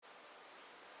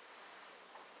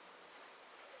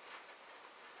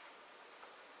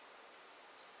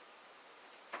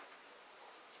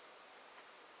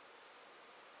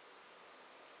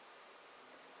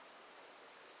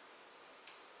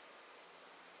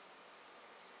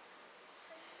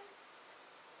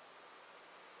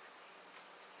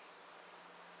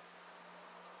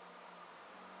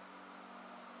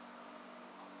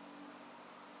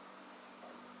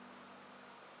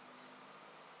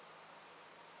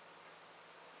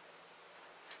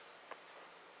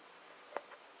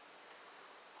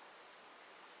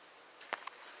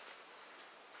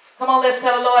Come on, let's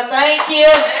tell the Lord thank you.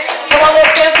 Come on, let's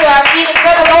stand to our feet and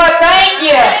tell the Lord thank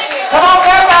you. Come on,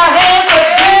 clap our hands for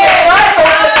Jesus Christ on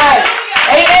tonight.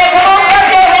 Amen. Come on, clap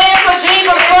your hands for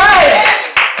Jesus Christ.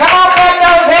 Come on, clap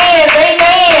those hands.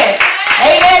 Amen.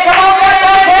 Amen. Come on, clap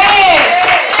those hands.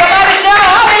 Somebody shout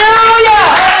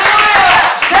hallelujah.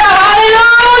 Shout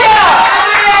hallelujah.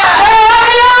 Shout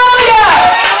hallelujah.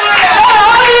 Shout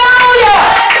hallelujah.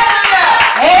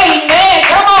 Amen.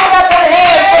 Come on, clap your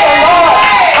hands for the Lord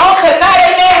on tonight.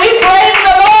 Amen. We praise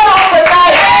the Lord on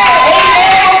tonight.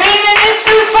 Amen. For being in this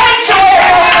new sanctuary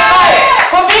on tonight.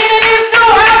 For being in this new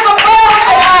house of God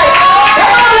tonight.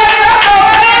 Come on, let's clap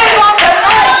those hands on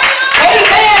tonight.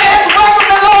 Amen. Let's welcome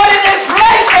the Lord in this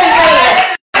place. Amen.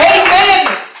 Amen.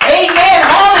 Amen.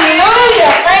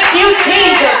 Hallelujah. Thank you,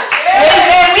 Jesus.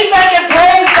 Amen. We thank and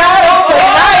praise God on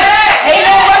tonight.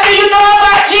 Amen. What do you know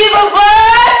about Jesus' blood?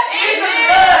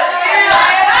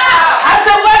 I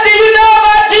said, what do you know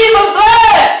about Jesus'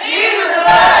 blood?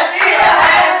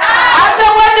 I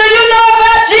said, what do you know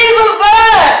about Jesus'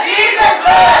 blood?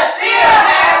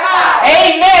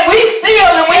 Amen. We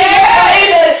still, and we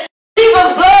believe that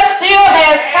Jesus' blood still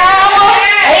has power.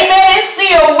 Amen. It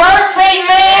still works.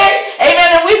 Amen. Amen.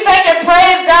 And we thank and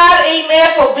praise God. Amen.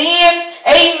 For being,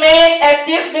 amen, at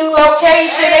this new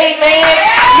location. Amen.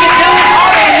 You do.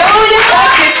 Hallelujah.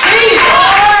 Thank you, Jesus.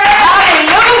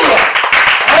 Hallelujah.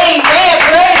 Amen.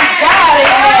 Praise God.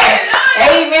 Amen.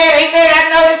 Amen. Amen. I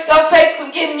know it's going to take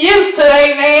some getting used to.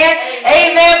 Amen.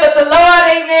 Amen. But the Lord,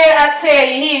 amen, I tell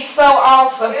you, He's so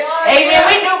awesome. Amen.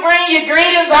 We do bring you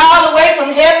greetings all the way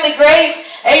from Heavenly Grace.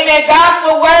 Amen.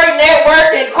 Gospel Word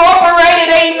Network Incorporated.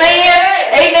 Amen.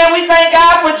 Amen. We thank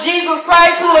God for Jesus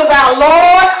Christ, who is our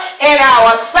Lord and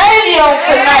our Savior on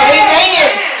tonight. Amen.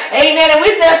 Amen. And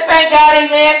we just thank God.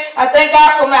 Amen. I thank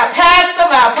God for my pastor,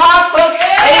 my apostle.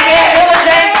 Amen. Brother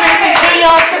James Christian Jr.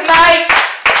 on tonight.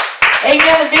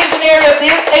 Amen. The visionary of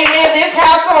this. Amen. This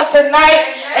house on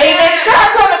tonight. Amen. Did y'all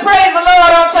come to praise the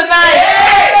Lord on tonight?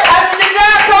 I said, did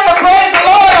y'all come to praise the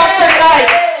Lord on tonight?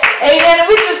 Amen. And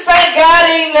we just thank God.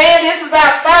 Amen. This is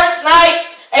our first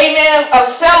night. Amen. Of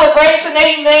celebration.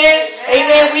 Amen.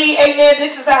 Amen. Amen.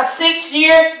 This is our 6th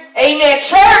year. Amen.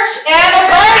 Church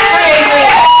anniversary. Amen.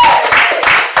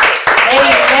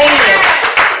 Amen.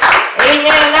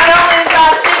 Amen. Not only is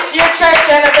our 6th year church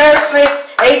anniversary.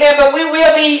 Amen. But we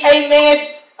will be,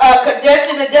 amen,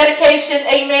 conducting the dedication,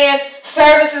 amen,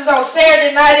 services on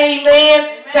Saturday night,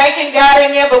 amen. Thanking God,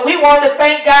 amen. But we want to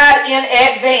thank God in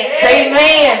advance,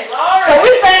 amen. So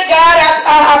we thank God.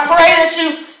 I pray that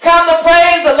you come to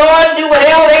praise the Lord and do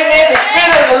whatever, amen, the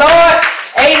Spirit of the Lord,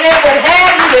 amen, would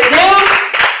have you to do.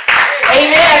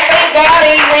 Amen. I thank God,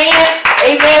 amen.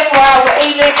 Amen, for our,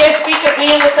 amen, guest speaker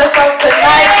being with us on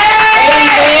tonight.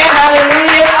 Amen.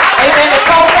 Hallelujah. Amen. The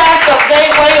co-pastor of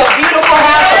Gateway, a beautiful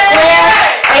house of prayer.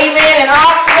 Amen. In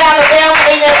Austin, Alabama.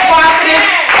 Amen. Prophetess.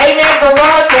 Amen.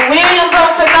 Veronica Williams on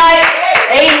tonight.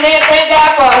 Amen. Thank God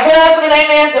for her husband.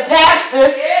 Amen. The pastor.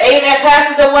 Amen.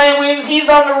 Pastor Dwayne Williams. He's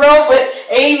on the road, but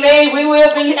amen. We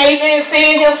will be, amen,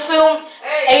 seeing him soon.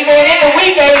 Amen. In the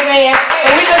week. Amen.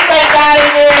 And we just thank God.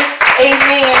 Amen.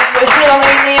 Amen. For him.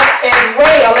 Amen. As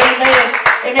well. Amen.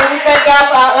 Amen. We thank God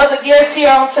for our other guests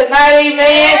here on tonight.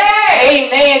 Amen.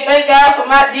 Amen. Thank God for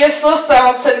my dear sister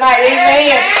on tonight.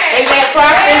 Amen. Amen.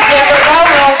 Prophetess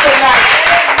Veronica on tonight.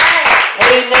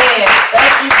 Amen.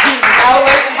 Thank you, Jesus. All the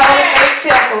way from Holy Faith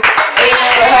Temple. Amen.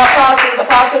 With her apostle,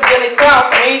 Apostle Billy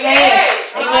Crawford. Amen.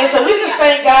 Amen. So we just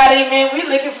thank God. Amen. We're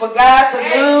looking for God to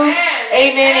move.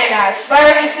 Amen. In our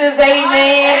services.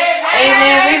 Amen.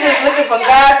 Amen. We're just looking for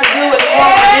God to do what He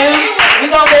wants to do.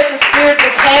 We're going to let the Spirit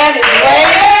just have His way.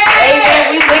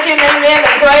 Amen. We're looking, amen,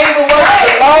 to praise and worship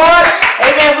the Lord.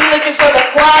 Amen. We're looking for the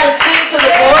choir to sing to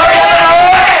the glory of the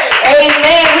Lord.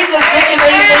 Amen. We're just looking,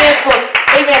 amen, for,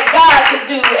 amen, God to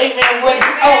do, amen, what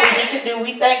only He can do.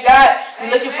 We thank God. We're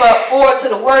looking forward to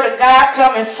the word of God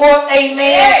coming forth.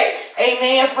 Amen.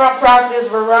 Amen. From Prophetess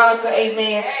Veronica.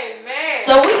 Amen.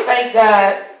 So we thank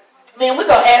God. Man, we're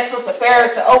going to ask Sister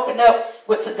Farrah to open up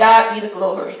with "To God Be the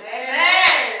Glory."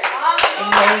 Amen.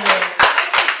 Amen.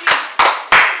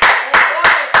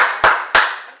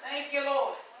 Thank you,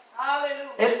 Lord. Hallelujah.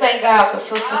 Let's thank God for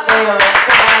Sister Farrah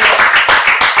tonight.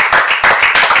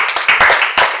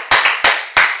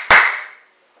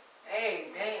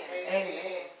 Amen.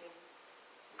 Amen.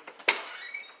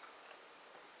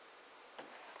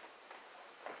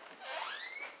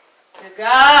 To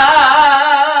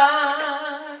God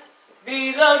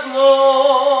be the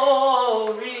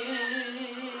glory.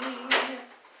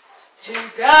 To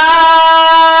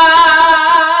God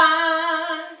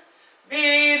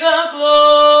be the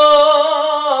glory.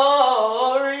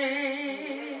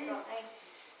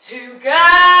 To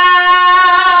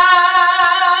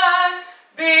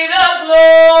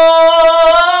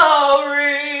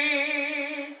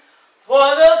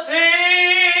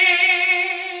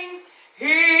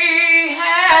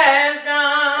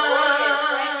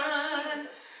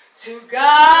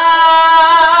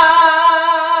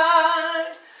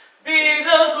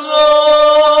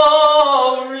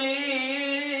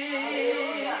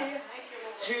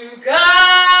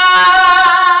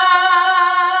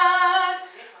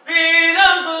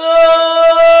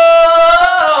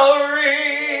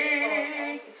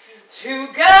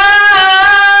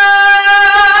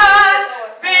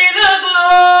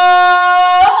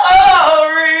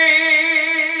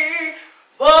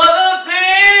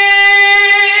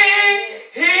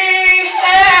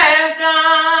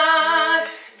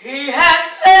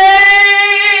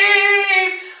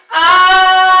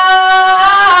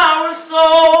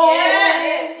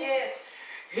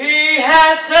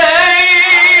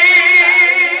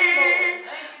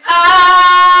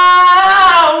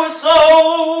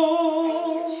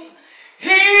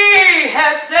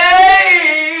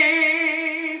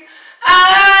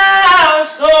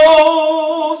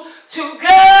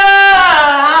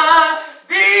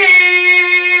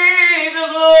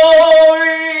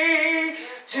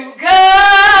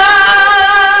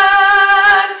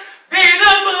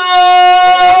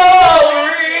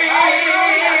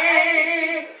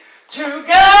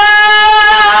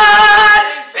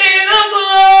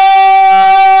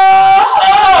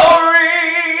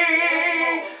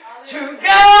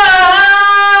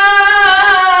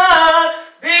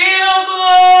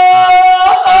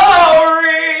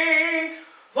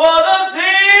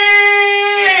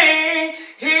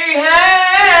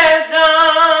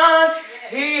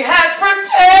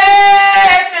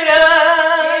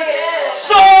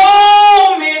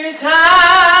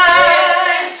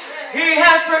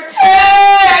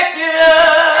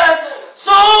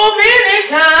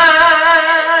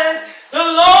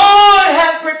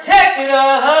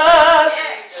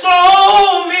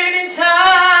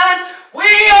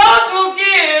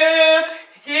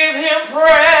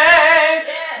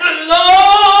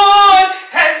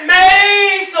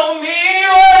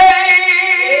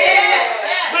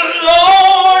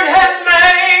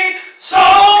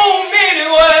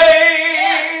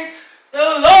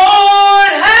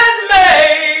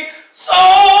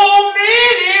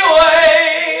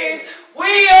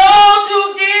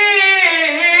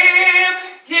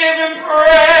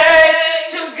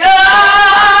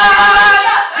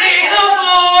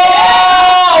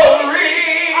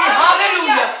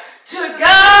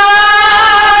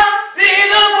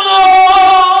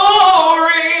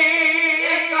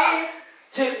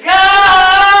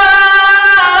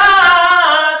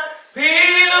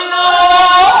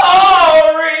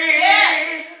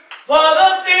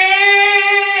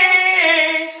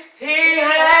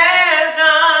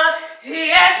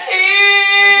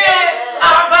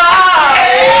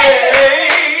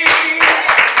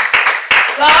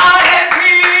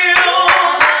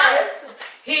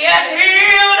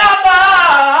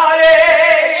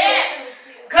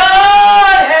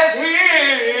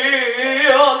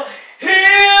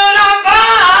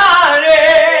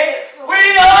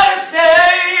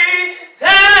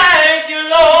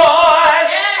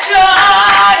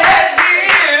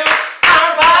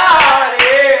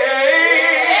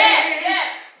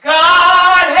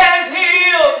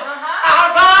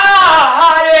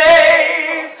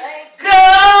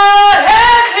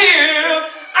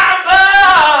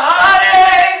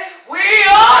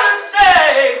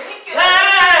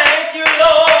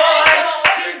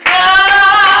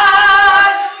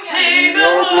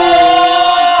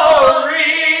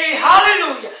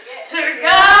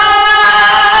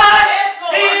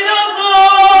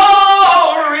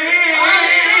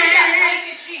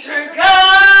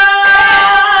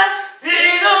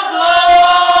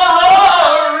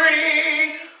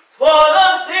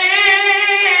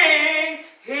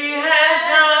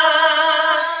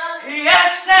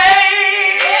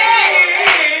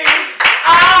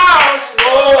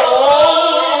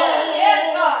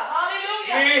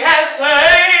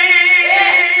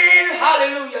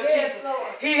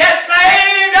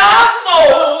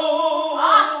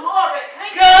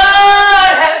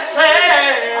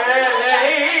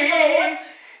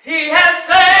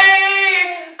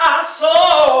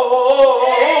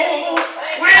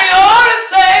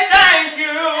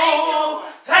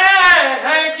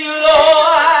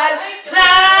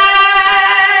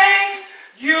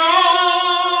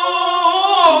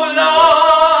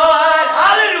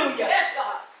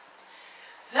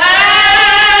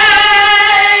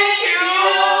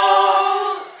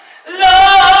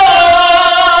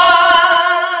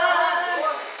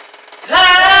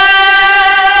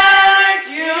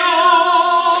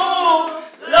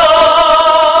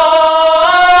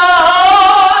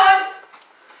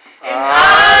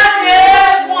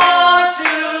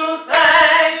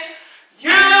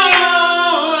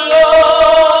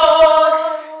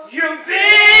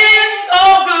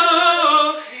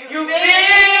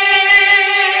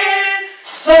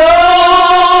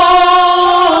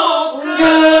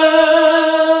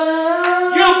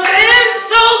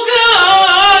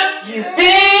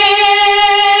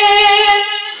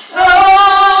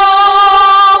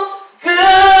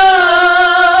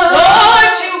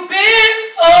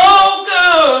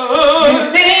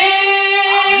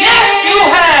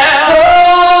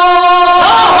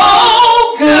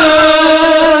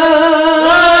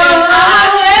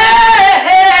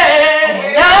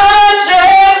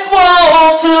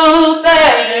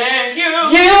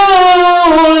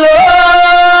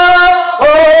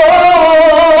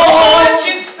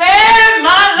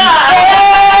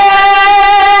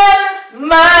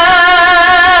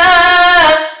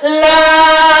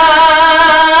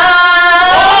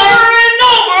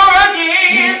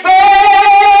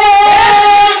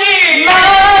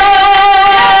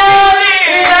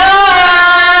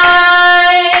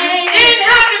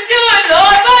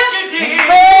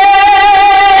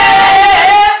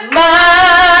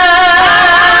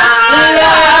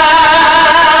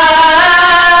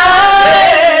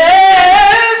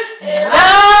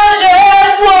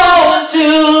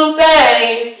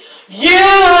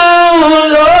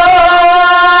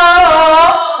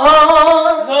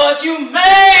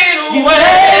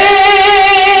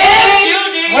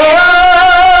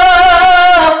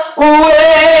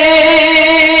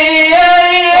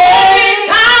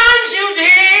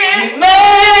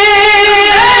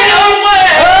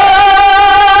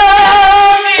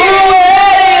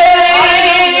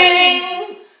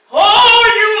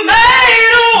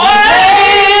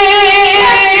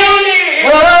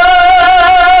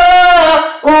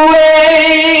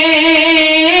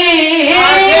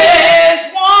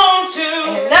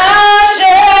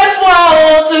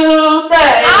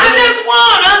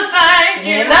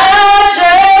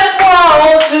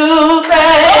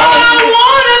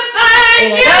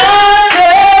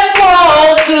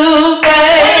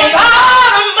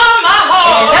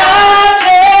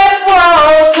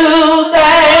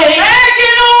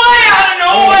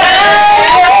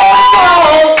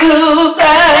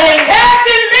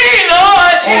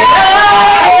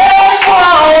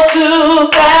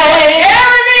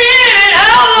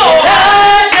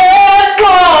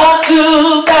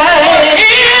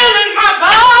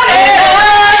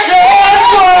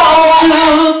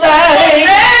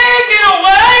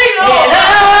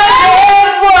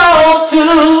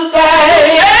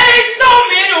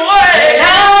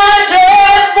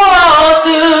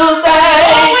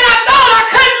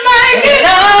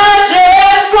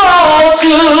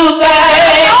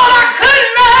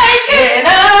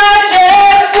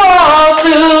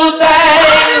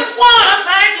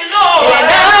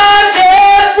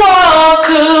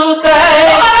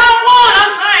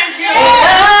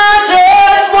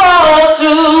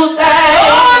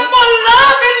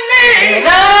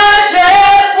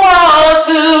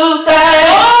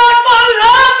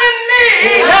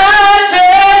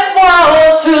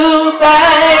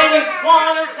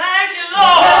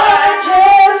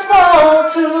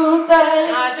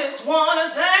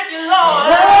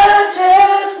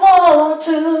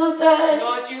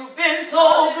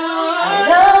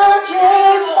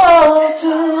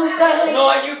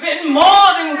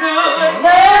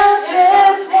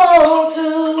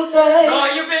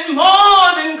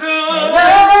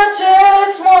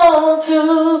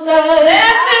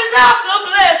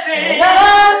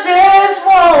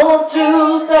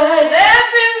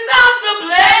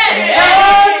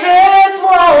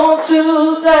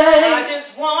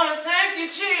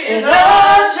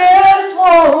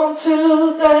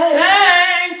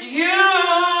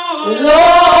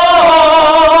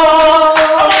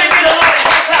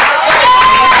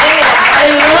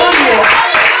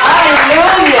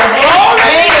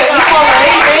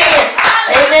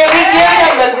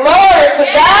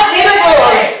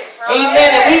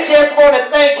And we just want to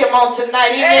thank him on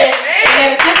tonight. Amen.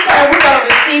 Amen. At this time, we're going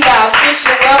to receive our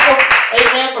official welcome.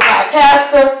 Amen. From our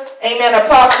pastor. Amen.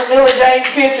 Apostle Miller James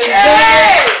Pearson Jr.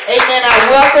 Amen. Our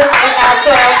welcome and our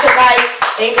prayer tonight.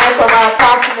 Amen. From our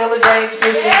Apostle Miller James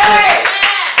Pearson Jr.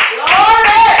 Glory.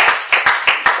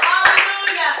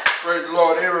 Praise the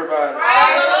Lord, everybody.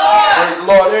 Praise the Lord. Praise the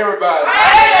Lord, everybody.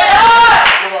 Praise the Lord.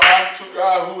 Give an honor to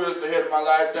God, who is the head of my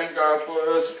life. Thank God for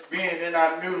us being in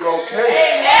our new location.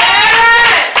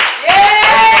 Amen.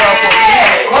 Thank God for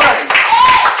being Christ.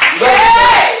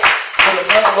 For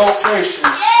another location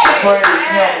to praise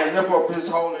Him and lift up His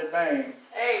holy name.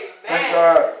 Thank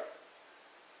God.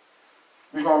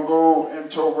 We're going to go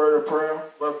into a word of prayer.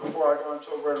 But before I go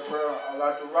into a word of prayer, I'd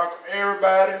like to welcome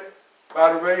everybody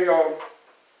by the way of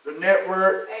the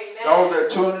network, those that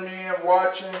tuning in,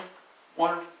 watching.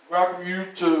 Want to welcome you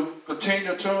to continue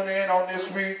to tune in on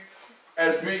this week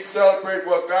as we celebrate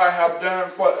what God has done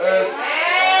for us.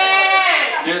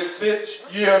 This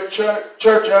 6-year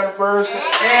church anniversary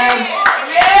and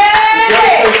the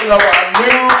dedication of our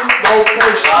new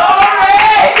location.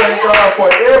 I thank God for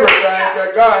everything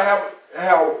that God have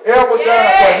ever done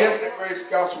for Heavenly Grace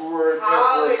Gospel Word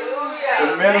Network,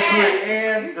 the ministry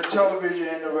and the television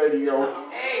and the radio.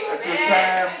 At this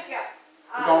time,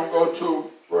 we're going to go to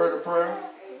word of prayer.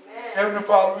 Heavenly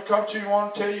Father, we come to you and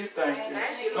want to tell you thank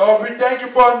you. Lord, we thank you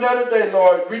for another day,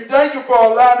 Lord. We thank you for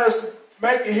allowing us to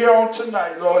make it here on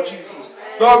tonight, Lord Jesus.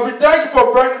 Lord, we thank you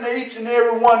for bringing each and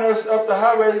every one of us up the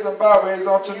highways and byways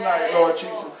on tonight, Lord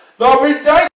Jesus. Lord, we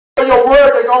thank you for your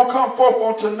word that's going to come forth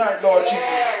on tonight, Lord Jesus.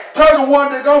 Touch the one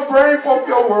that's going to bring forth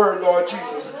your word, Lord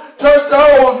Jesus. Touch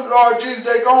those, Lord Jesus,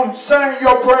 that going to sing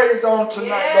your praise on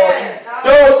tonight, Lord Jesus.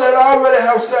 Those that already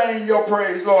have sang your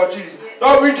praise, Lord Jesus.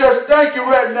 Lord, we just thank you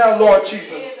right now, Lord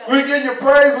Jesus. We give you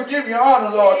praise, we give you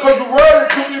honor, Lord, because the word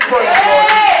is to be praised, Lord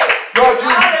Jesus. Lord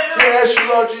Jesus, we ask you,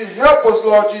 Lord Jesus, help us,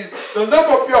 Lord Jesus, to lift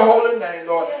up your holy name,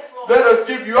 Lord. Let us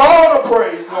give you all the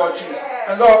praise, Lord Jesus.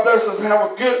 And Lord, bless us,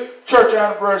 have a good church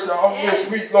anniversary on this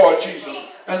week, Lord Jesus.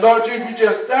 And Lord Jesus, we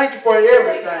just thank you for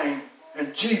everything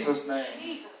in Jesus' name.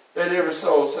 Let every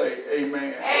soul say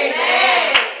amen.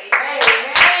 Amen.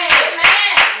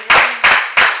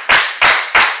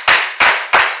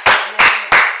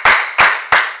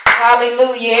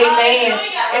 Hallelujah. Amen.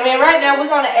 Amen. Right now we're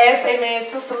going to ask, amen,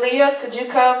 Sister Leah, could you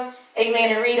come,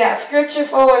 amen, and read our scripture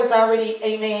for us already,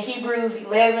 amen, Hebrews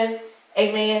 11,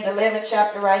 amen, the 11th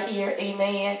chapter right here,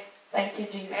 amen. Thank you,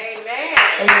 Jesus. Amen.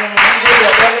 Amen. Hebrews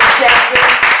 11th chapter,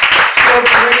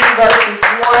 3 verses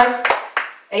 1,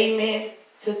 amen,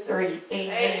 to 3. Amen.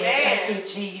 Amen. Thank you,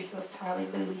 Jesus.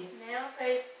 Hallelujah.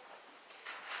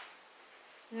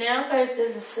 Now faith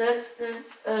is the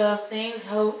substance of things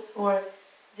hoped for,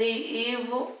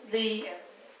 the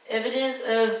evidence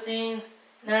of things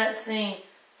not seen.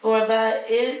 For by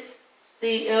it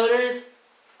the elders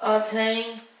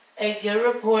obtained a good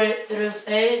report. Through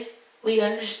faith we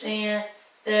understand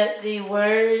that the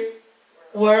world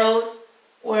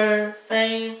were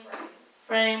framed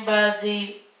by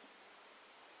the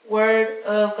word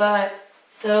of God,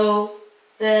 so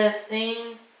that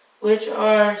things which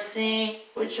are seen,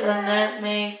 which are not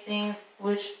made, things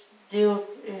which do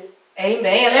appear.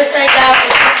 Amen. Let's thank God for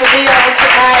Sister Leah on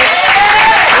tonight.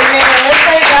 Amen. Let's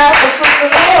thank God for Sister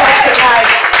Leah on tonight.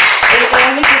 Amen.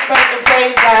 We just thank and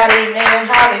praise God. Amen.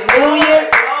 Hallelujah.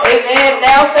 Amen.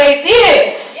 Now faith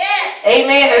is.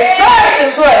 Amen. The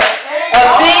substance what?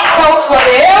 Of things hoped for.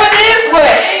 The evidence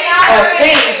what? Of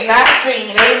things not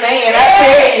seen. Amen. I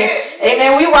tell you.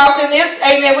 Amen. We walked in this.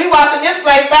 Amen. We walked in this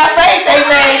place by faith.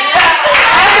 Amen.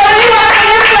 I said we walked in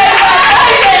this place by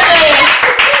faith. Amen.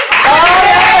 Lord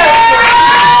have mercy.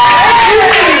 Thank you,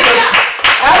 Jesus.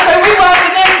 I said we walked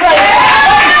in this place by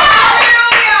faith.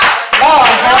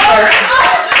 Lord have mercy.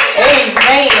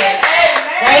 Amen.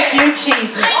 Thank you,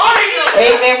 Jesus.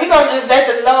 Amen. We're going to just let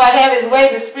the Lord have his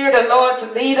way, the Spirit of the Lord to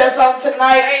lead us on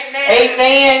tonight.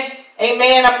 Amen.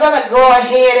 Amen. I'm going to go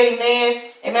ahead.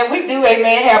 Amen. Amen. We do,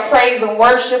 amen, have praise and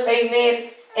worship. Amen.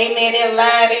 Amen. In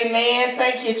line. Amen.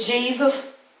 Thank you,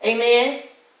 Jesus. Amen.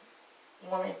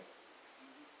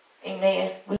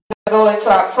 Amen. We're going to go into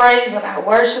our praise and our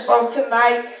worship on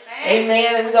tonight.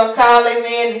 Amen. And we're going to call,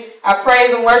 amen, our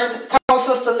praise and worship. Come on,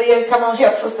 Sister Leah. Come on,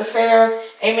 help Sister Farrah.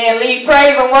 Amen. Lead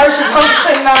praise and worship on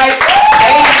tonight.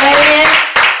 Amen.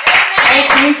 Thank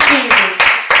you, Jesus.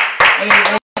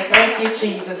 Amen. Thank you,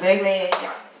 Jesus. Amen.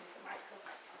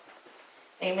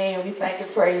 Amen. We thank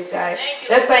and praise God.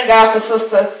 Let's thank God for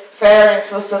Sister Farrah and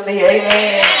Sister Leah.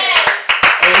 Amen.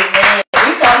 Amen.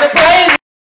 We come to praise.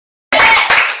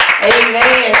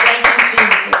 Amen. Thank you,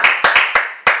 Jesus.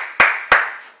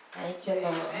 Thank you,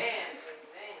 Lord.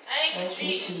 Thank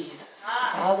you, Jesus.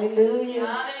 Hallelujah.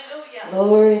 Hallelujah.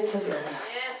 Glory to God.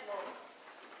 Yes, Lord.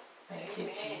 Thank you,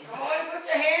 Jesus. Come on and put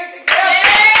your hands together.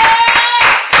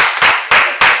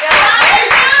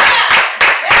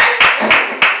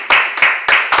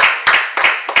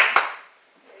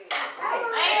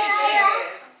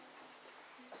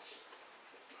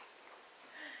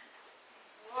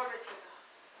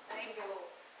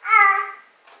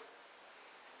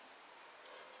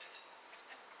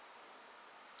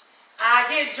 I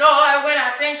get joy when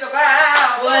I think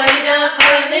about What he done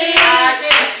for me. I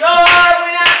get joy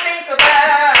when I think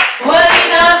about What he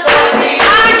done for me.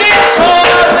 I get joy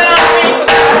when I think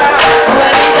about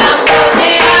What he done for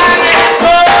me. I get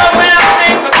joy when I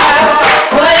think about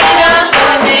What he done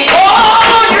for me.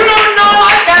 Oh, you don't know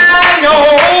like I know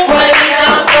What he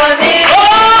done for me.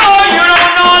 Oh, you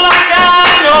don't know like I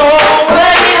know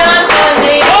What he done for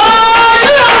me. Oh,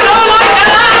 you don't know like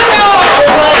I know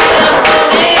What he done for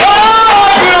me.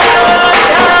 Oh, you don't know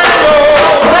like I know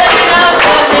What he done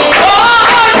for me.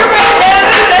 Oh, you don't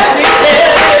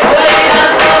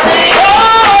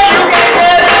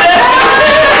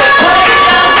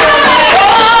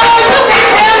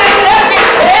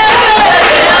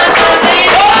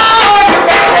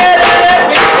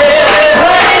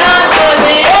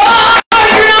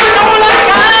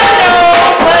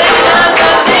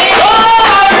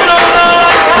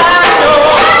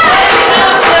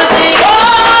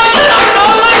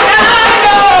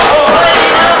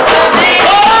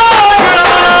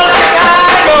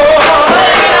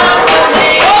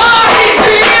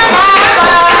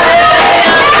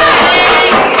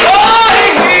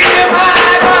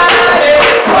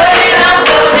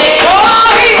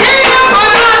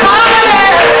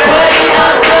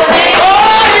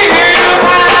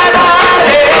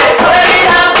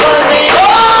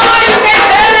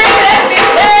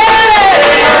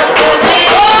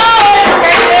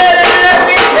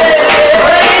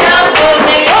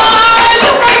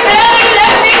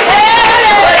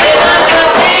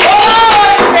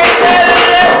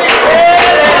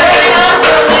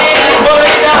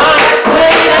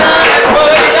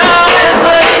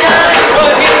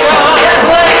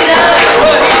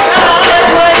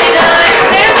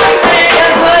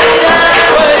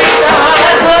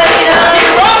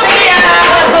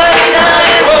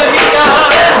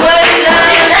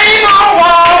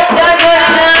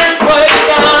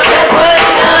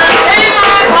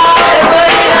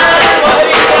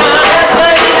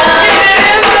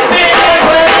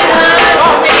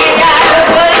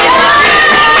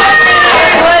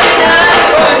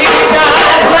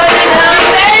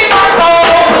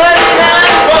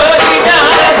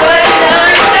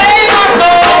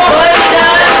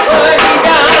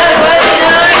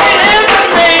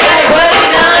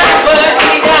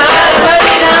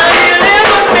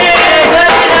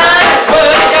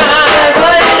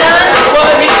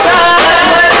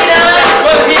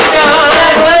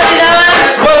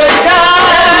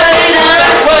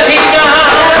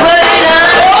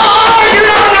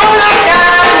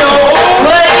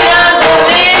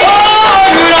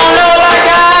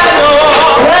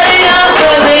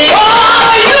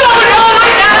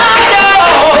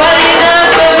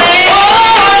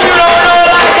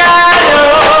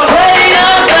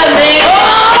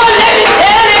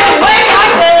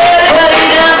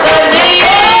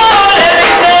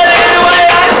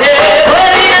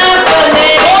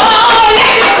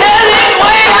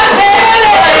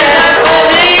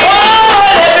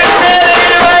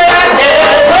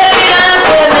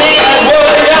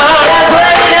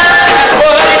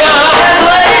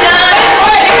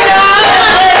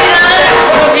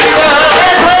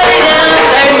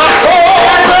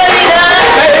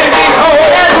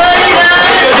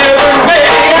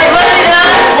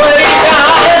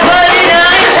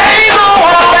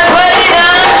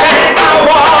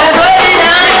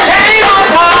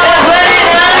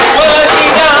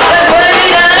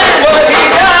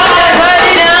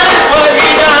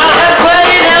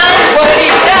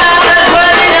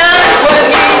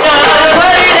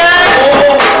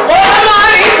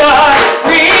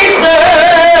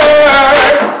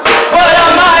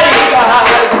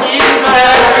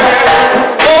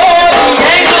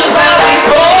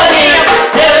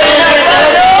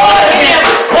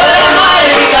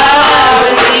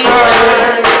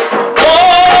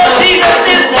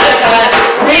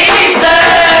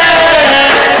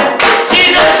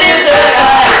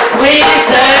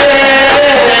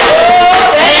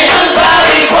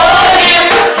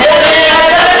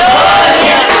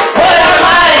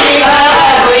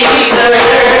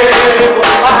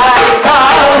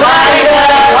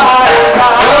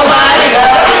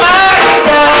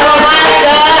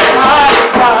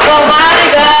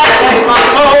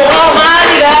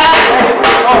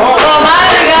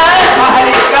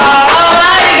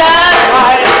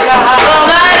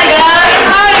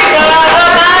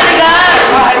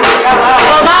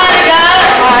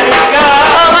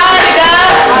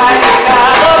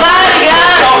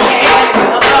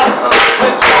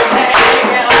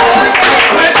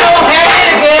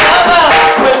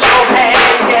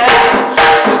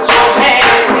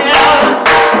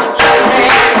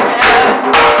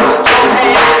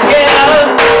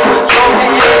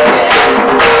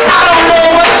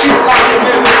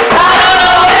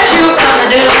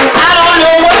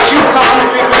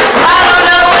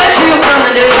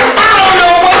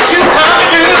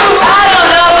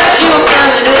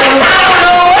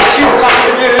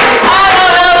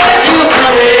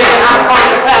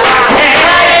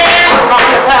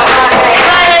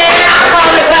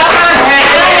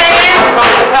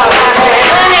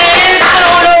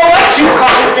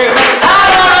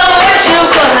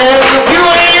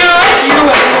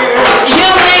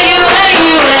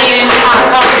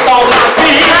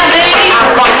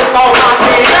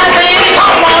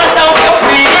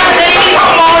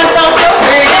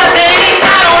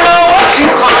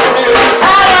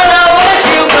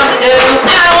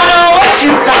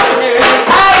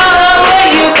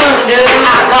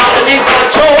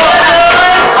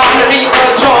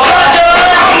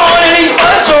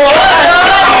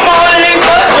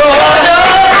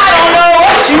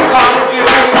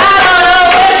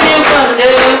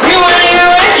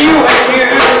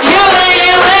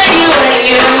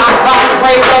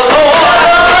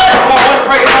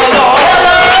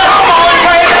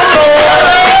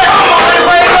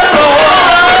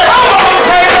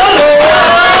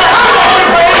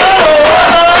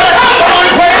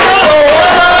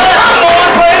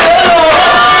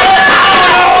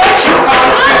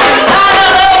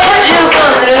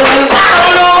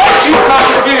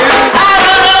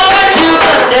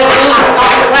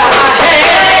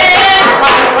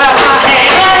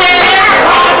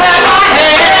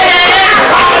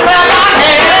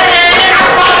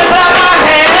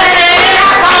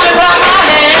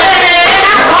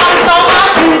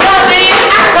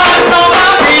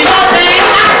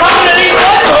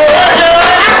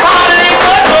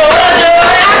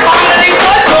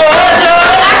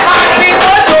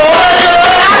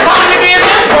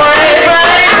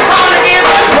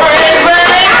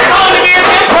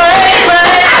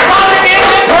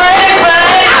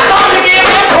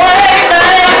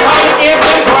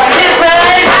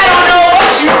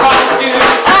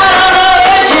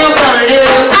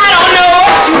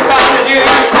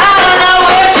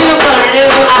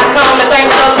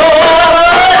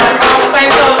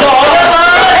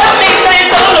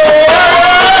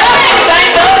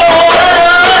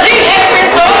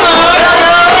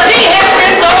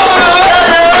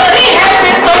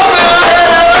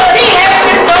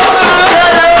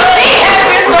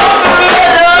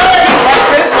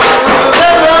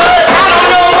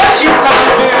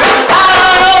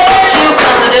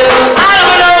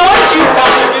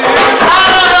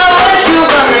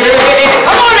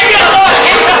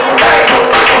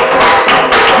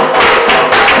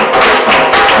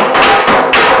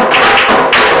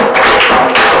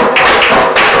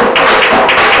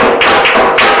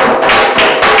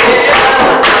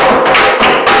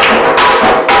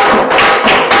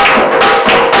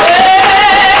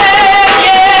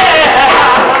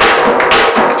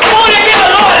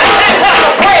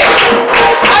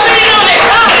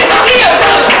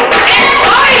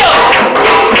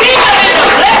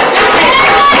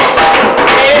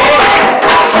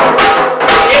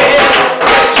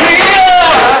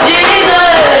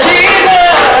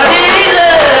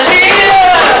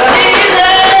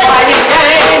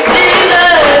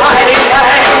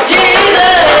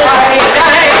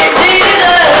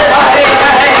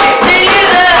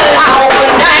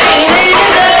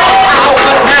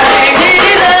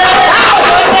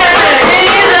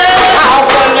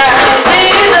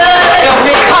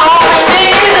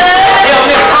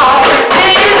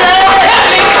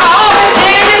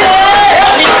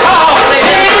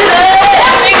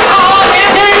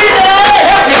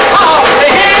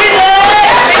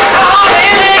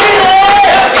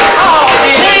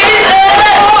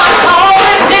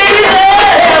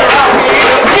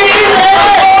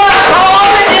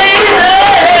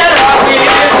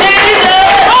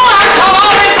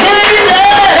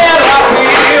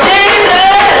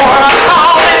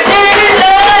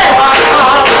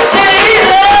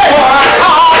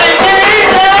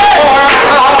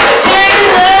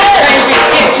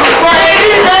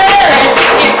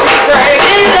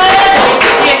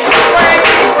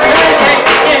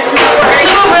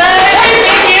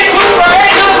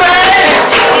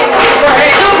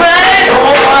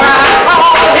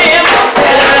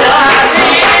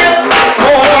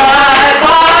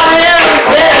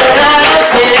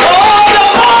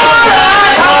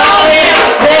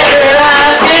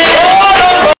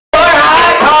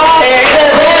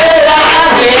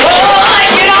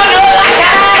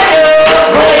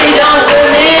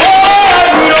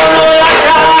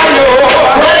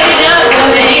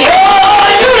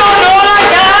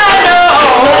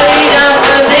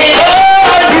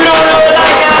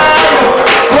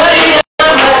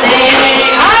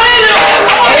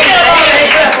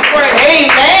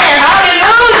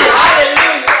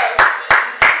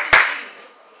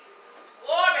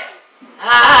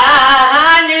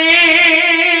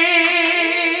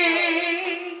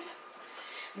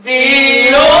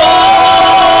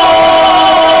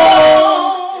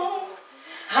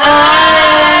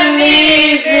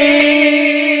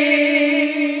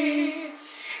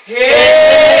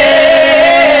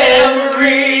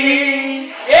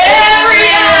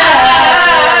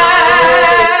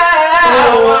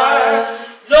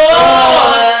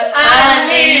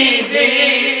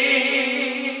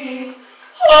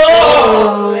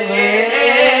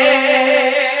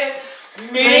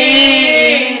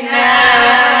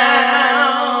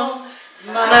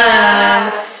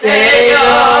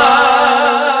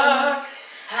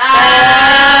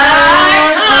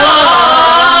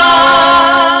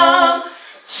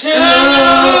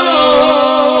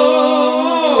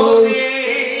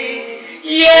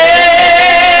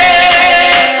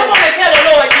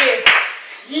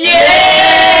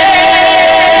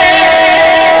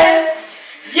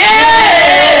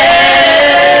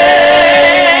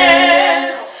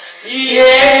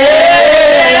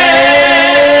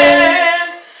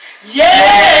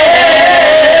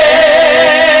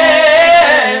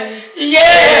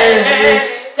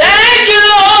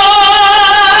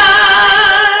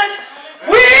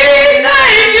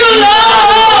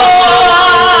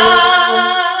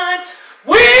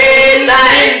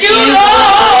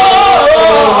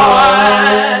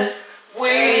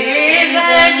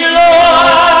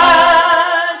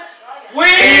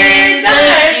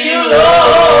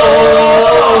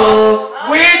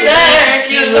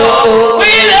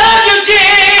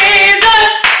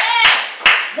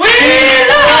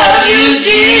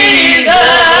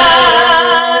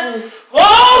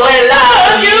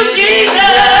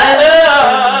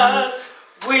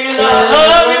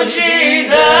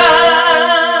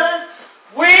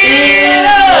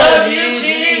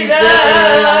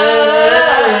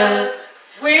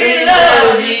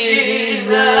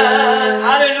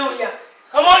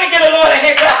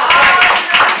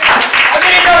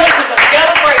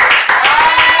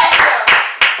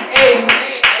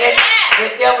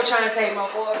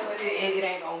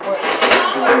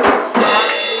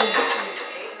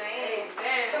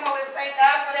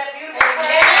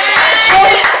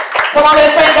Come on,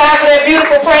 let's thank God for that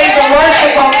beautiful praise and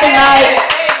worship on tonight.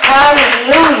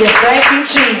 Hallelujah. Thank you,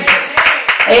 Jesus.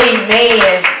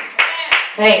 Amen.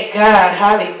 Thank God.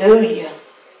 Hallelujah.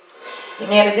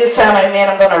 Amen. At this time, amen,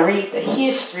 I'm going to read the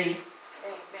history,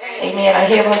 amen, of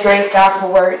Heavenly Grace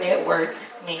Gospel Word Network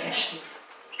Ministry.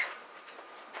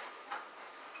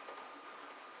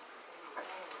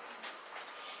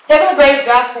 Heavenly Grace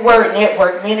Gospel Word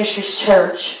Network Ministries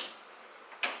Church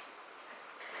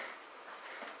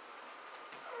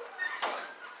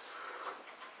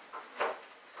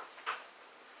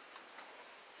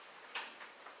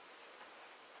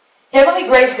Heavenly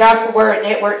Grace Gospel Word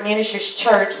Network Ministries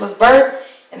Church was birthed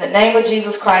in the name of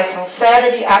Jesus Christ on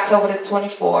Saturday, October the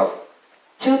 24th,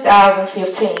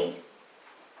 2015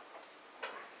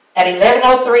 at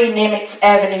 1103 Nimitz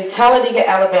Avenue, Talladega,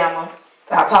 Alabama,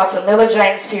 by Apostle Miller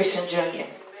James Pearson Jr.,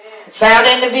 founder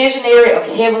and the visionary of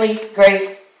Heavenly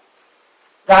Grace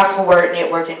Gospel Word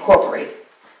Network Incorporated.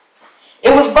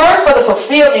 It was birthed for the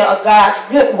fulfillment of God's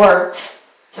good works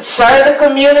to serve the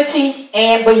community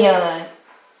and beyond.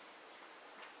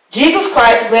 Jesus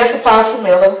Christ blessed Apostle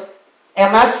Miller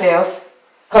and myself,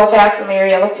 co-pastor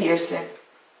Mariella Pearson.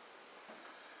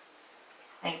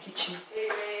 Thank you, Jesus.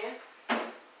 Amen.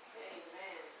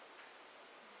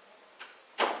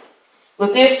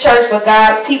 With this church for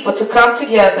God's people to come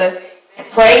together and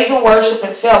praise and worship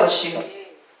and fellowship.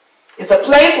 It's a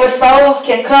place where souls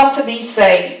can come to be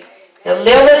saved,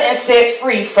 delivered and set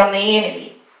free from the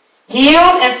enemy,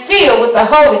 healed and filled with the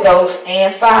Holy Ghost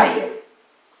and fire.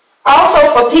 Also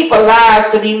for people's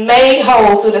lives to be made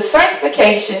whole through the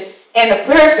sanctification and the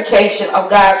purification of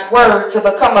God's word to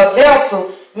become a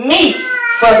vessel meet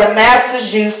for the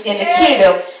master's use in the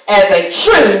kingdom as a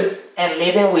true and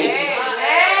living witness.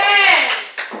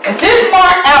 As this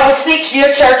marked our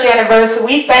 6-year church anniversary,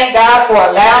 we thank God for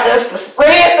allowing us to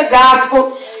spread the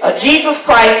gospel of Jesus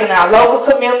Christ in our local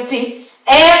community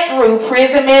and through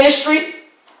prison ministry,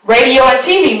 radio and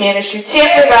TV ministry,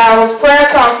 tent revivals, prayer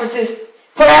conferences,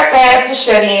 prayer fasts and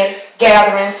shut-in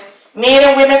gatherings, men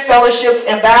and women fellowships,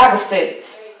 and Bible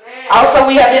studies. Also,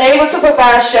 we have been able to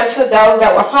provide shelter to those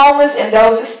that were homeless and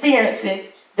those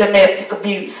experiencing domestic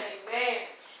abuse.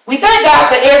 We thank God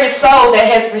for every soul that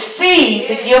has received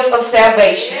the gift of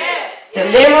salvation,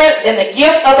 deliverance, and the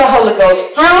gift of the Holy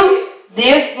Ghost through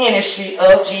this ministry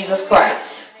of Jesus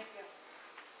Christ.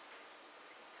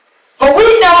 For we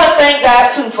know and thank God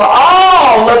too for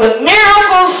all of the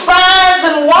miracles, signs,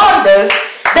 and wonders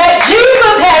that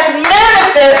Jesus has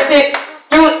manifested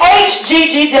through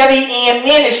HGGWN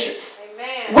ministries.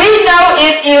 Amen. We know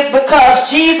it is because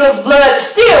Jesus' blood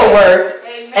still works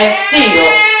and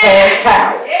still has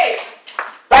power.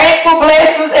 Thankful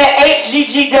blessings at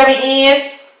HGGWN,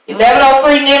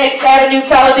 1103 Nimitz Avenue,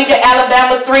 Talladega,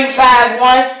 Alabama,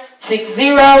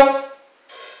 35160.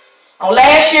 On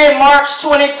last year, March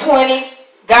 2020,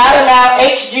 God allowed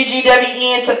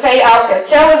HGGWN to pay off their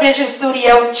television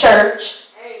studio church,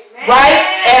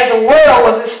 right as the world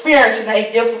was experiencing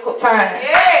a difficult time.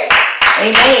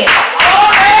 Amen.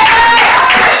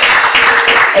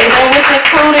 Amen, which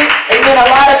included, amen, a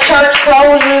lot of church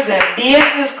closures and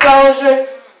business closure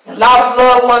and lost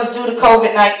loved ones due to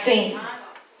COVID-19.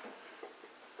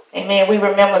 Amen, we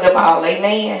remember them all.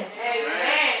 Amen.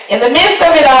 In the midst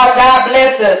of it all, God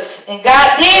blessed us. And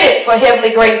God did it for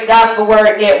Heavenly Grace Gospel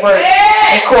Word Network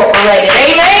Incorporated.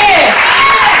 Amen.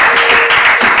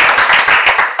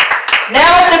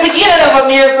 Now at the beginning of a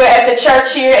miracle at the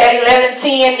church here at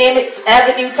 1110 Nimitz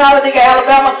Avenue, Talladega,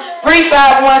 Alabama,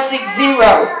 35160.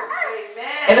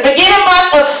 In the beginning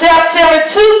month of September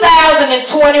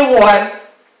 2021,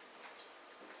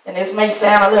 and this may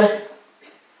sound a little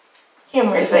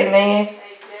humorous, amen.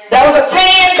 There was a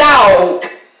tan dog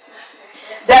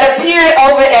that appeared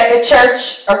over at the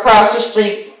church across the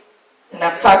street. And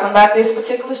I'm talking about this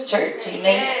particular church,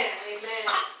 amen.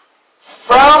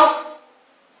 From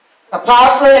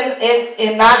Apostle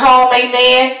in my home,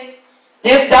 amen.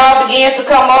 This dog began to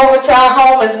come over to our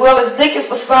home as well as looking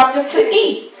for something to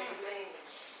eat.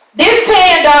 This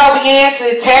tan dog began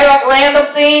to tear up random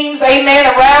things, amen,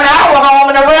 around our home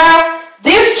and around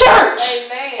this church.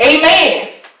 Amen.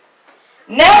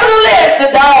 Nevertheless,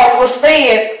 the dog was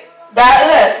fed by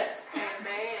us.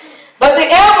 But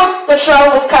the animal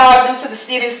control was called due to the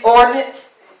city's ordinance.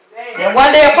 Then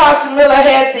one day Apostle Miller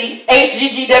had the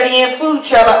HGGWN food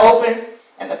trailer open,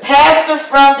 and the pastor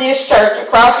from this church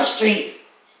across the street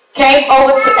came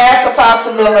over to ask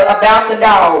Apostle Miller about the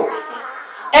dog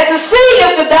and to see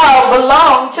if the dog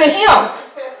belonged to him,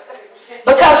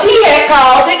 because he had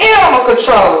called the animal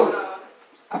control.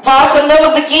 Apostle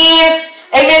Miller begins,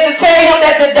 amen, to tell him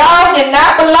that the dog did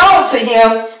not belong to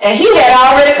him, and he had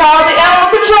already called the animal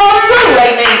control to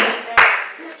Amen.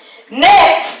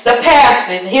 Next, the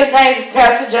pastor, his name is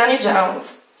Pastor Johnny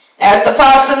Jones, as the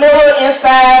Apostle Miller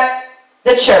inside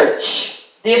the church,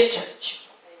 this church.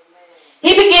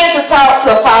 He began to talk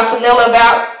to Apostle Miller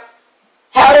about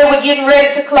how they were getting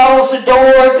ready to close the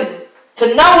doors and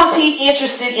to know was he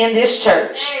interested in this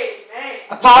church.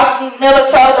 Apostle Miller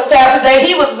told the pastor that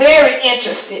he was very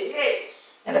interested.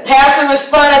 And the pastor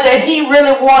responded that he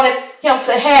really wanted him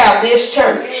to have this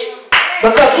church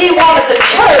because he wanted the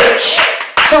church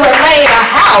to remain a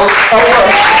house of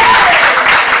worship.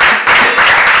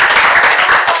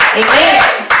 Amen.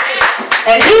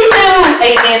 And he knew,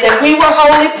 amen, that we were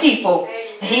holy people.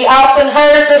 He often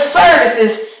heard the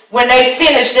services when they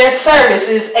finished their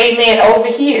services, amen, over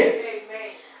here.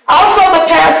 Also, the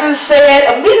pastor said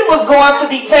a meeting was going to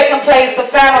be taking place to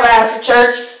finalize the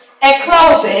church and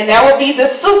close it, and that would be the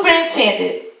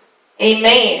superintendent,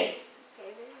 amen,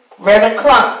 Reverend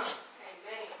Clumps.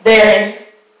 There,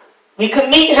 we could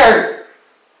meet her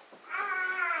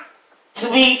to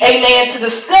be, amen, to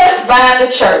discuss buying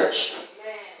the church.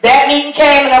 That meeting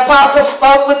came and the apostle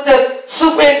spoke with the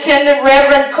superintendent,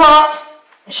 Reverend Clumps.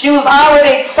 She was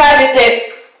already excited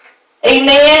that,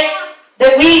 amen,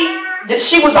 that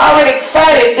she was already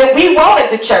excited that we wanted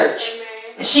the church.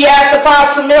 And she asked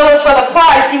Apostle Miller for the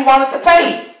price he wanted to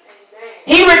pay.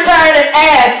 He returned and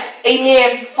asked,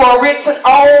 amen, for a written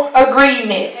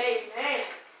agreement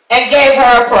and gave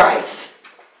her a price.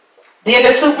 Then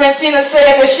the superintendent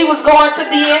said that she was going to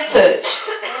be in touch.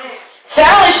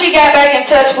 Finally, she got back in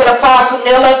touch with Apostle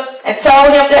Miller and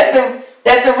told him that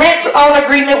the rent-to-own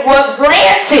agreement was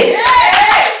granted.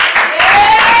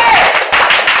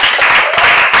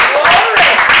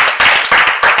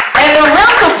 And the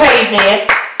rental payment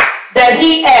that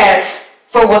he asked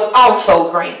for was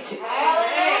also granted.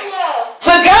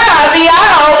 To God be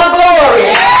all the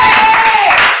glory.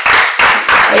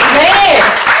 Amen.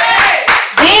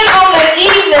 Then on the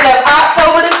evening of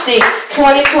October the 6th,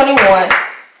 2021,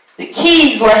 the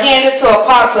keys were handed to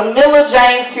Apostle Miller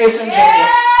James Pearson Jr.,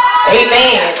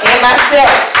 amen, and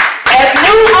myself as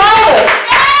new owners,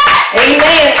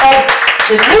 amen, of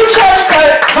the new church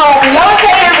home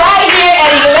located right here at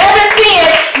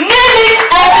 1110 Nimitz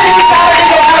Avenue,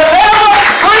 Alabama,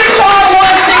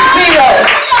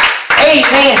 35160.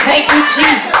 Amen. Thank you,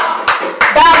 Jesus.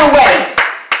 By the way,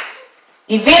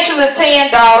 eventually the tan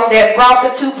dog that brought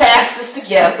the two pastors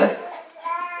together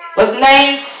was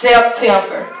named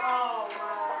September.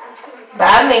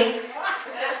 By me.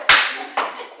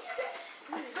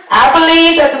 I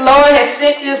believe that the Lord has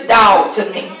sent this dog to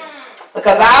me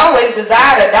because I always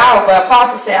desired a dog, but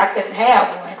Apostle said I couldn't have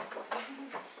one.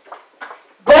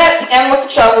 But the animal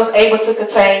control was able to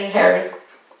contain her.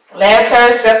 Last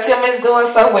heard, September is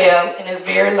doing so well and is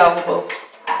very lovable.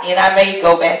 And I may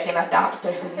go back and adopt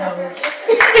her, who knows.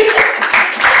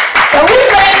 So we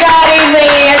thank God,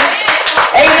 amen.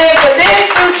 Amen, for this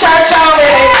new church home,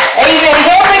 amen,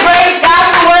 Heavenly Grace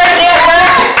Gospel Word Network,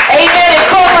 amen,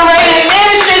 Incorporated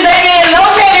Ministries, amen,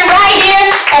 located right here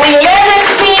at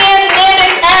 1110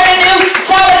 Nimitz Avenue,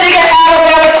 Talladega,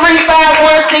 Alabama,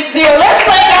 35160. Let's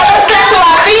thank God, let's stand to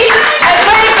our feet and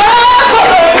thank God for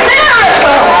the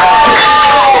miracle.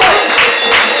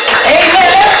 Amen,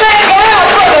 let's thank God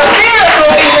for the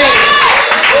miracle, amen.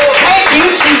 Thank you,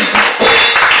 Jesus.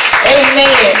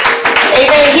 Amen.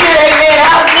 Amen. Here, amen,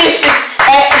 our mission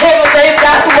at Heavenly Grace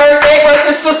Gospel Word Network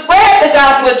is to spread the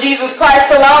gospel of Jesus Christ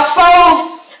to lost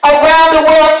souls around the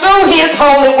world through His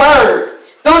holy word.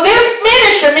 Through this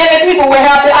ministry, many people will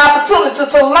have the opportunity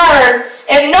to learn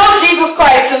and know Jesus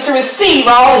Christ and to receive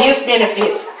all His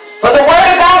benefits. For the word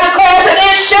of God declares that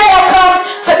it shall come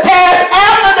to pass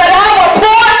after that I will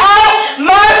pour out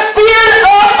my spirit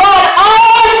upon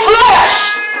all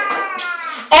flesh.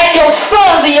 And your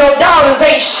sons and your daughters,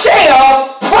 they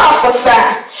shall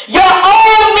prophesy. Your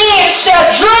old men shall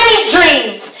dream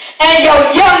dreams, and your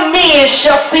young men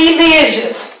shall see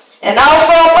visions. And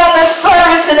also upon the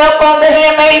servants and upon the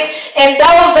handmaids, in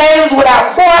those days would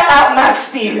I pour out my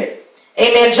spirit.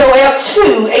 Amen. Joel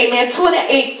 2, amen,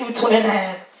 28 through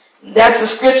 29. That's the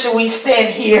scripture we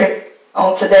stand here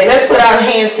on today. Let's put our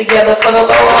hands together for the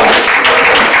Lord.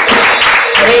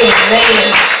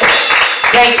 Amen.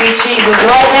 Thank you, Jesus.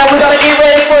 Right now we're going to get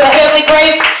ready for the Heavenly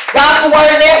Grace Gospel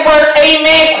Word Network,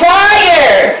 amen,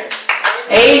 choir.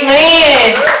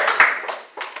 Amen.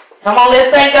 Come on, let's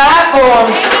thank God for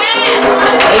them.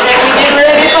 Amen. We get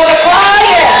ready for the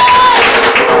choir.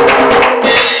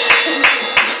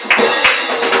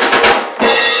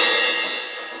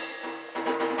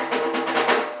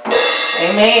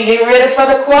 Amen. Get ready for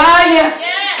the choir.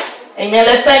 Amen.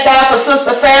 Let's thank God for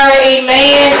Sister Farrah.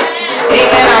 Amen.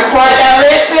 Amen. Our choir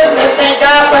director. Let's thank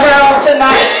God for her on today.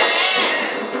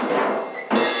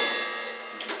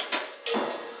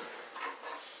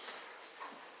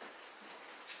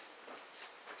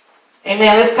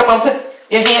 on, put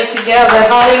your hands together.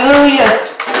 Hallelujah.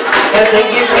 As they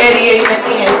get ready,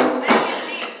 amen.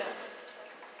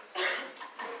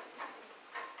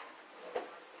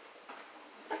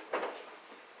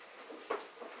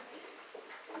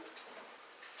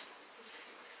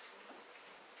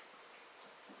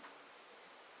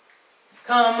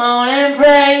 Come on and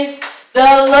praise the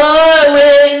Lord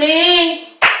with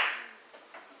me.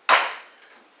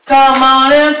 Come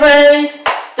on and praise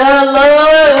the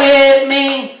Lord with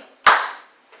me.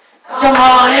 Come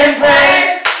on and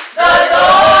praise the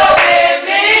Lord with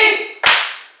me.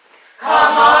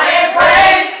 Come on and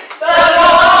praise the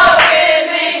Lord with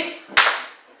me.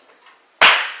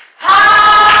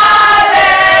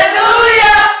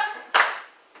 Hallelujah.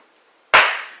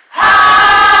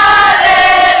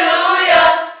 Hallelujah.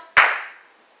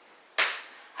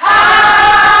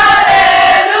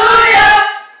 Hallelujah.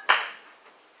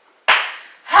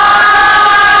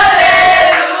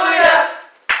 Hallelujah.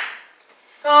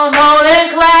 Come on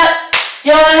and clap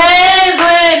your hands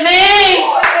with me.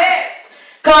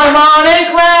 Come on and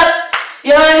clap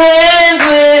your hands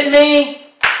with me.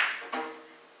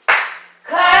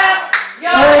 Clap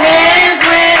your hands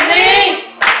with me.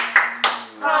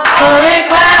 Come on and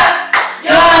clap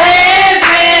your hands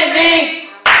with me.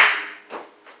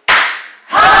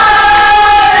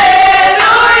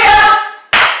 Hallelujah.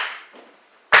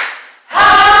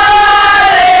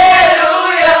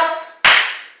 Hallelujah.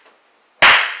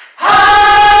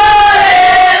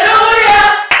 Hallelujah.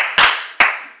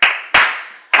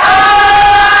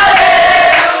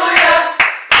 Hallelujah.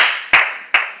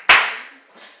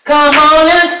 Come on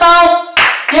and stomp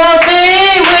your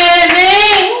feet with me.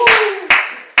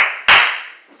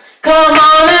 Come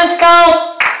on and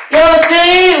stomp your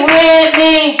feet with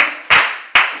me.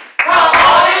 Come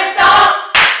on and stomp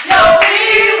your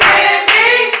feet with me.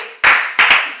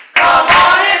 Come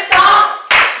on and stomp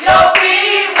your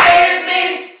feet with me.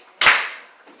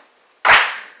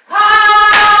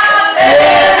 Hallelujah.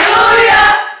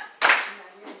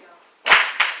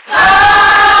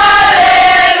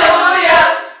 Hallelujah.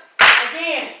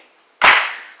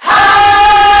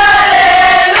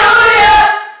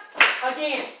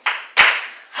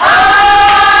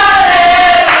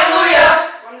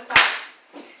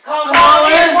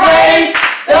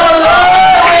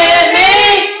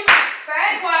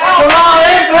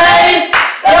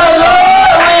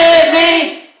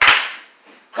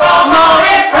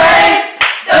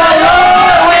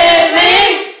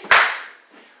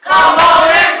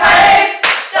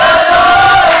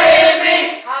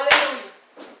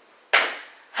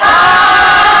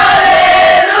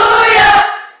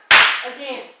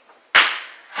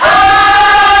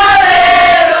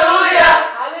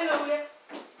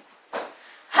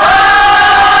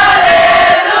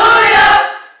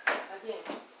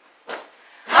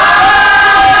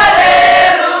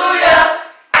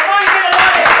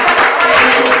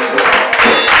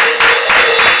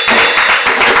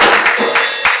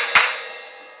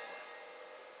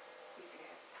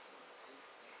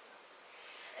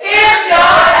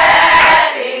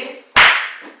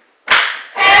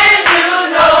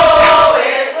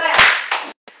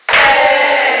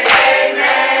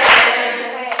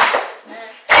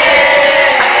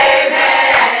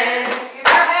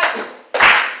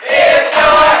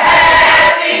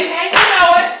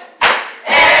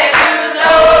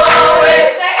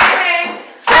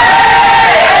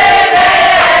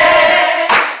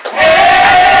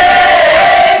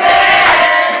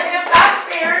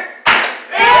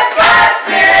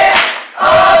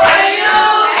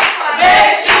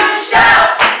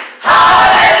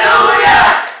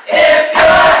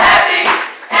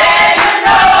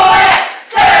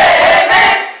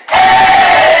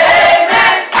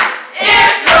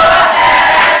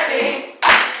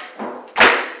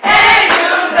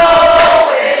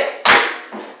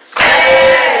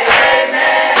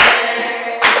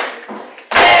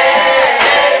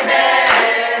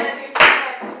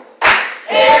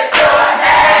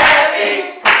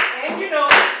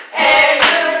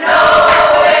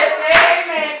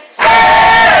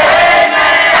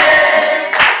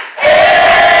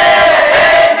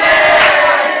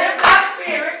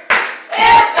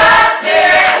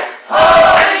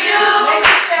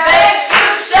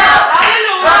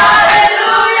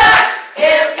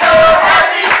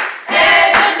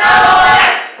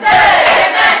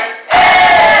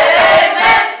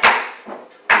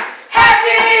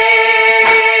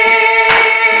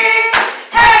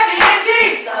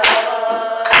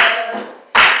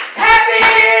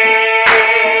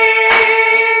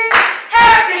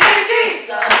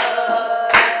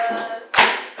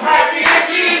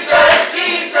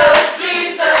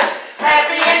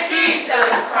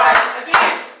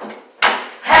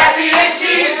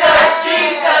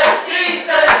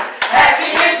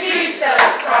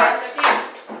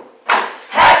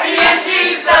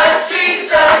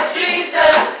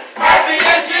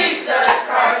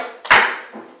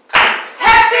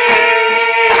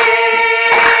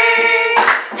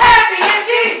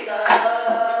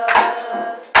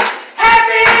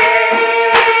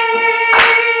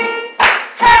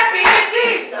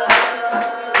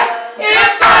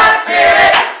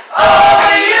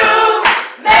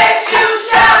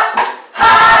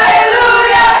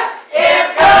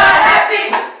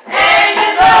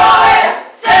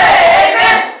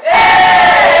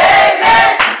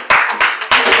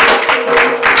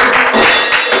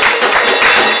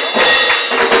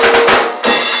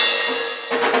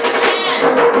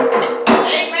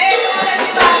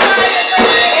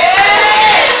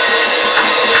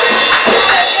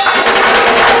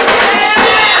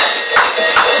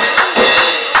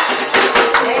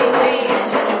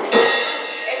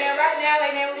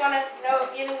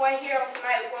 here on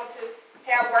tonight want to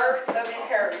have words of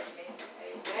encouragement?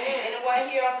 Amen. Anyone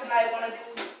here on tonight want to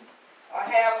do or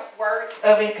have words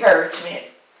of encouragement?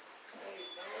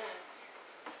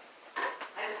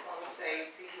 I just want to say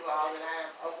to you all that I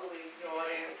am overly joyed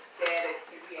and ecstatic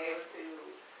to be able to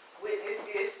witness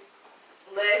this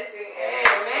blessing and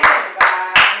from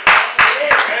God.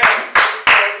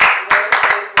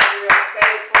 We are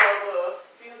faithful over a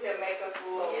few can make us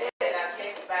rule. And I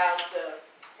think about the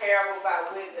parable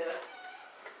about when the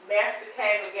master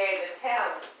came and gave the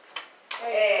talents.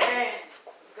 And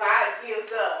God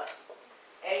gives us.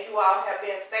 And you all have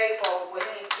been faithful when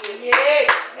He gives you. And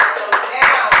so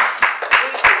now we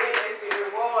can witness the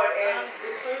reward. And the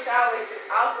scripture always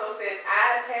also says,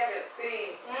 eyes haven't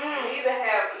seen, neither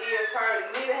have ears heard,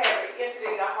 neither have it entered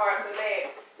in the hearts of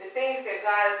man. The things that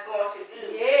God is going to do.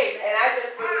 And I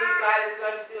just believe God is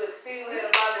going to do exceedingly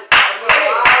abundantly above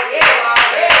all we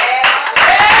ask.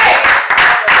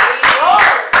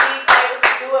 He's able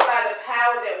to do it by the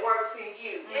power that works in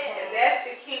you. And that's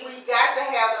the key. We've got to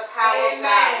have the power of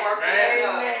God working in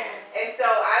us. And so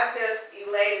I'm just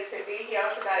elated to be here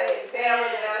tonight. I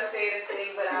was going to say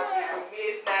anything, but I'll be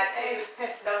remiss not to.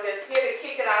 So I'm just here to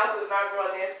kick it off with my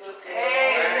brother and sister.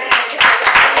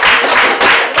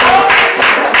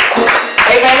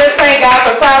 Amen. Let's thank God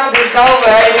for Prophetess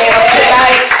over. Amen. On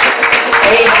tonight.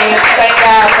 Amen. Thank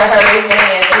God for her.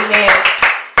 Amen. Amen.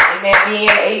 Amen.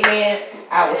 Being, amen,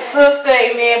 our sister.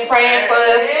 Amen. Praying for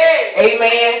us.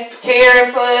 Amen.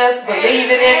 Caring for us.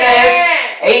 Believing in us.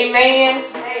 Amen.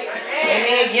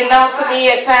 Amen. Getting on to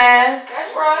me at times.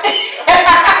 That's right.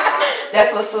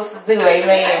 That's what sisters do.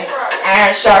 Amen.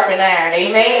 Iron sharpen iron.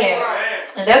 Amen.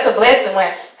 And that's a blessing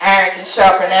when iron can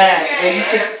sharpen iron. Then you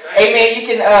can, amen, you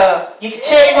can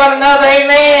check one another.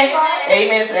 Amen.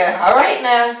 Amen. Say, all right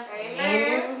now.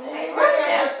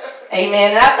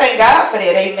 Amen. And I thank God for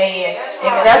that. Amen.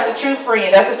 Amen. That's a true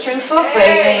friend. That's a true sister.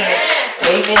 Amen.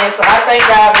 Amen. So I thank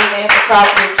God, amen, for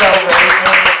Prophetess over.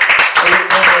 Amen.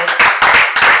 Amen.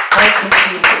 Thank you,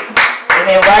 Jesus.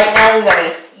 Amen. Right now we're going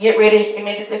to get ready.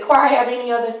 Amen. Did the choir have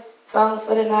any other songs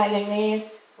for tonight? Amen.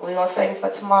 We're going to sing for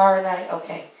tomorrow night.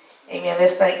 Okay. Amen.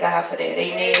 Let's thank God for that.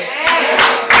 Amen.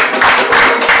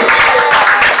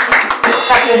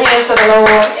 Clap your hands to the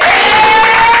Lord.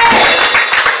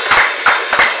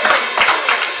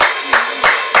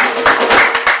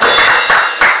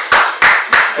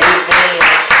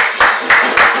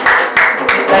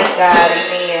 God,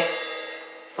 amen,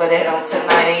 for that on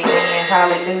tonight, amen,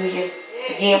 hallelujah.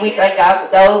 Again, we thank God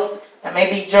for those that may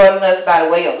be joining us by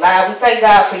the way of live. We thank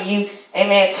God for you,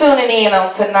 amen, tuning in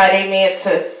on tonight, amen,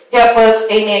 to help us,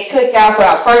 amen, cook out for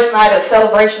our first night of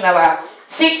celebration of our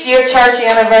 6-year church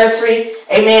anniversary,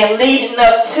 amen, leading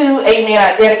up to, amen,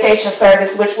 our dedication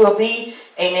service, which will be,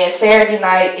 amen, Saturday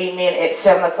night, amen, at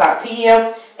 7:00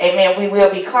 p.m., amen. We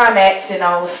will be climaxing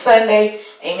on Sunday,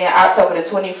 amen, October the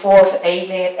 24th,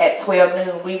 amen, at 12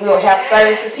 noon. We will have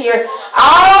services here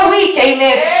all week,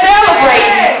 amen,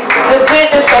 celebrating the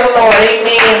goodness of the Lord,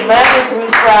 amen, Monday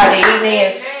through Friday,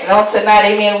 amen. And on tonight,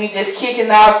 amen, we just kicking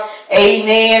off,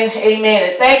 amen, amen,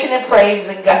 and thanking and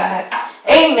praising God,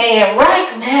 amen,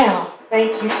 right now.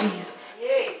 Thank you, Jesus.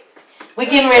 We're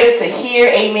getting ready to hear,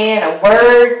 amen, a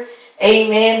word,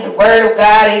 amen, the word of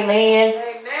God, amen.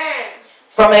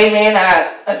 From, amen,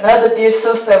 another dear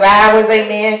sister of ours,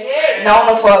 amen.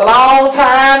 Known her for a long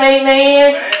time,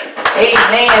 amen.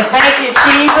 Amen. Thank you,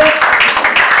 Jesus.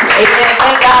 Amen.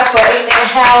 Thank God for, amen,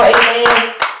 how,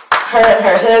 amen, her and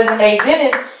her husband, they've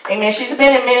been in, amen, she's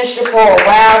been in ministry for a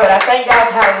while, but I thank God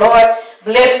for how the Lord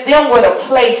blessed them with a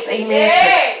place, amen,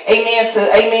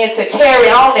 to carry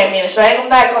on their ministry. I'm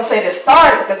not going to say it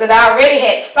started because it already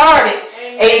had started,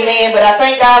 amen, but I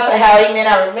thank God for how, amen,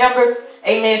 I remember,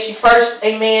 amen, she first,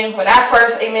 amen, when I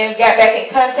first, amen, got back in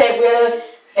contact with her,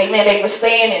 amen, they were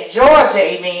staying in Georgia,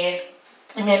 amen,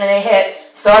 amen, and they had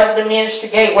started the ministry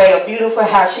Gateway, a beautiful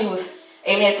house. She was,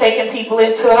 amen, taking people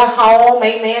into her home,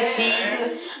 amen,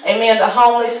 feeding, amen, the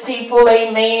homeless people,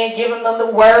 amen, giving them the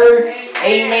word,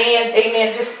 amen,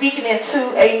 amen, just speaking into,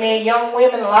 amen, young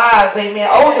women's lives, amen,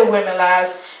 older women's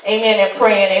lives, amen, and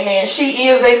praying, amen. She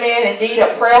is, amen, indeed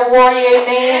a prayer warrior,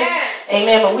 amen.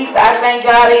 Amen. But I thank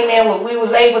God, amen, when we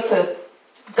was able to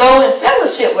go and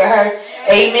fellowship with her,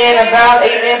 amen, about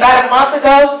a month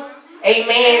ago,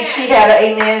 amen. She had an,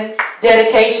 amen,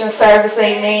 dedication service,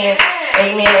 amen,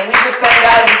 amen. And we just thank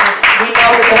God, we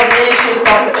know that her ministry is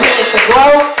going to continue to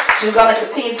grow. She's going to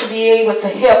continue to be able to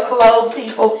help clothe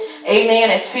people,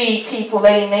 amen, and feed people,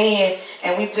 amen.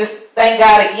 And we just thank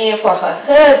God again for her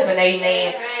husband,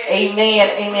 amen, amen,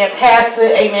 amen,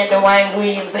 Pastor, amen, Dwayne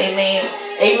Williams, amen.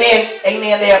 Amen.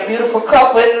 Amen. They are a beautiful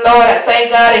couple in the Lord. I thank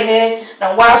God. Amen.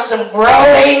 Now watch them grow.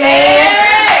 Amen.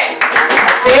 I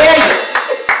tell you.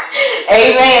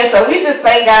 Amen. So we just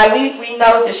thank God. We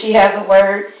know that she has a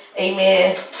word.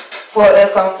 Amen. For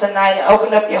us on tonight. And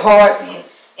open up your hearts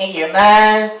and your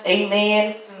minds.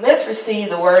 Amen. And let's receive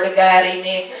the word of God.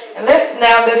 Amen. And let's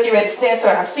get ready to stand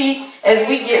to our feet as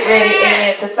we get ready.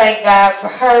 Amen. To thank God for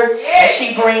her as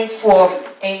she brings forth.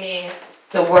 Amen.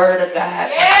 The word of God.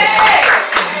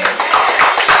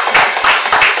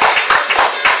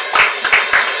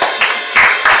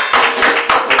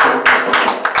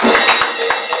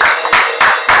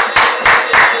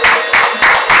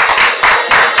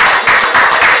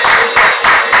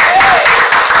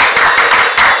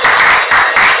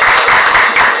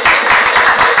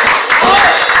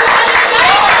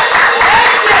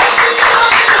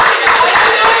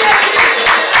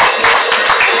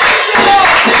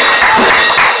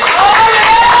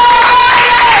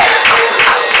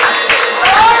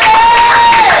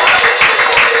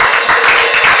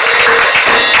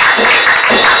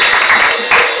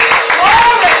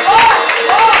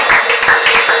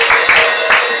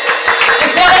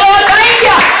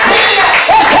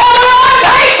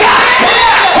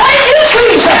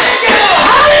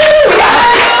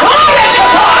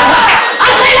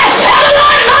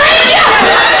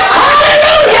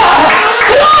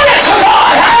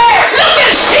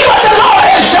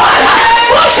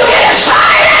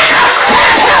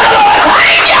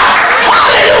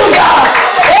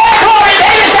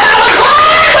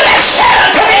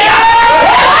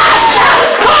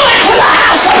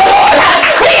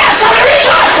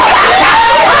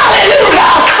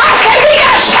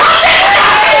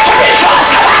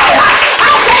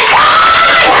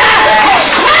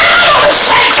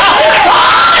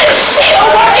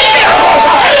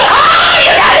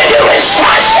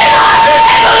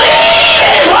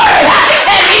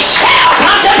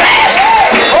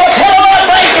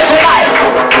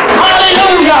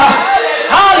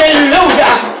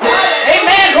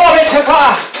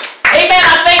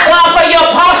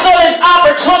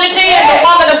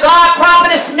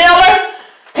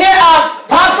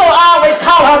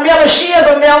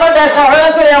 That's her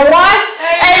husband and wife.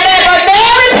 Amen. But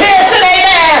Mary Pearson,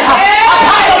 amen.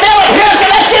 Apostle Miller Pearson,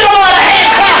 let's give them all a hand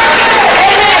clap.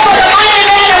 Amen. For the mighty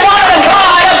man and woman of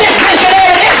God of this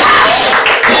missionary in this house.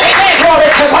 Amen. Glory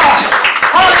to God.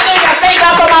 Hallelujah. Thank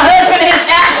God for my husband and his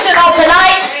action on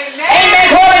tonight. Amen.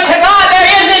 Glory to God. There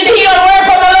is indeed a word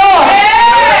from the Lord.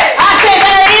 I said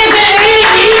there is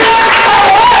indeed a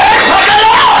word from the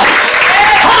Lord.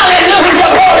 Hallelujah.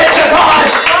 Glory to God.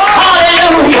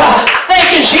 Hallelujah.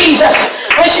 Thank you, Jesus.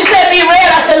 When she said be read,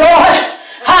 I said, Lord,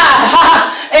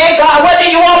 hey God, what do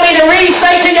you want me to read?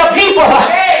 Say to your people.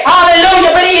 Hallelujah.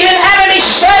 But he even having me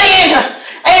studying.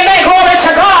 Amen. Glory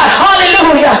to God.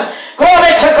 Hallelujah.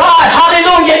 Glory to God.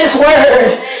 Hallelujah. This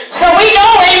word. So we know,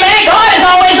 amen, God is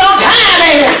always on time.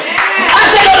 Amen. I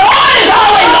said the Lord is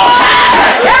always on time.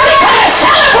 We come to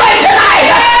celebrate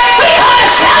tonight. We come to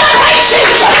celebrate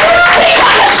Jesus. We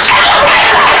come to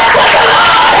celebrate what the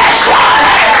Lord has done.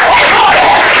 And Lord,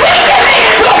 we give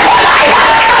him good for life.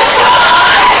 The joy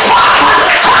is come.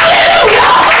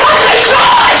 Hallelujah. What's the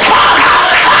joy is come?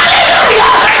 Hallelujah.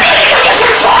 Need to get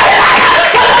some joy tonight.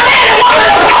 For the man and woman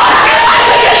of God. I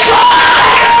said your joy.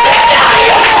 Get down in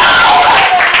your soul.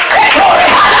 And glory.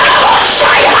 Hallelujah.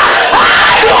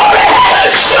 Glory.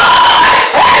 Joy.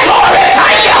 And glory.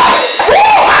 Thank you.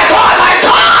 Oh my God, my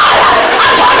God.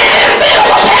 I'm talking in the middle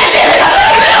of a pandemic.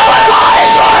 Middle of God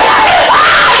is Lord.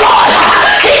 God.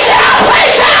 He said I'll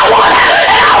place down one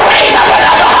and I'll raise up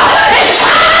another. It's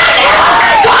time now.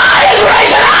 God is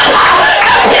raising up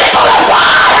the people of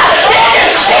God in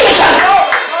this season.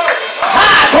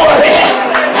 Glory.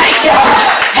 Thank you.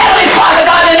 Heavenly Father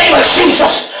God, in the name of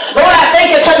Jesus. Lord, I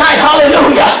thank you tonight.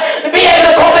 Hallelujah. To be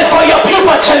able to go before your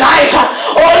people tonight.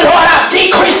 Oh Lord, I've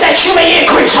decreased that you may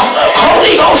increase.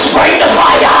 Holy Ghost, bring the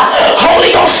fire.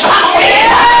 Holy Ghost, come in.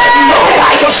 Move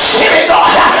by your spirit,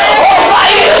 God. Oh God,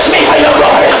 use me for your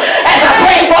glory. As I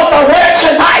bring forth the word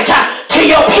tonight to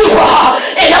your people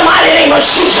in the mighty name of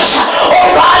Jesus. Oh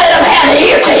God, let them have an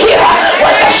ear to hear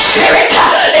what the Spirit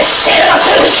is saying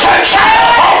unto the church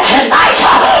on tonight.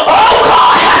 Oh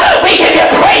God, we give you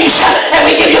praise and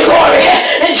we give you glory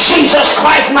in Jesus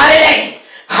Christ's mighty name.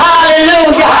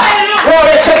 Hallelujah.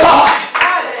 Glory to God.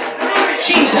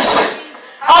 Jesus.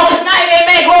 On tonight,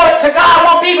 amen. Glory to God. I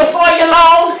won't be before you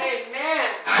long.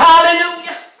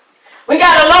 Hallelujah. We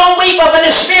got a long week up in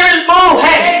the spirit move.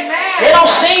 Hey, it don't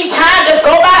seem time just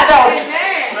go by, don't it?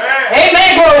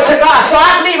 Amen. Glory to God. So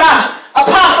I believe our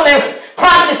apostle and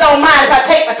prophetess don't mind if I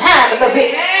take my time a little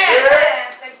bit.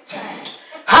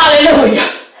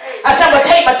 Hallelujah.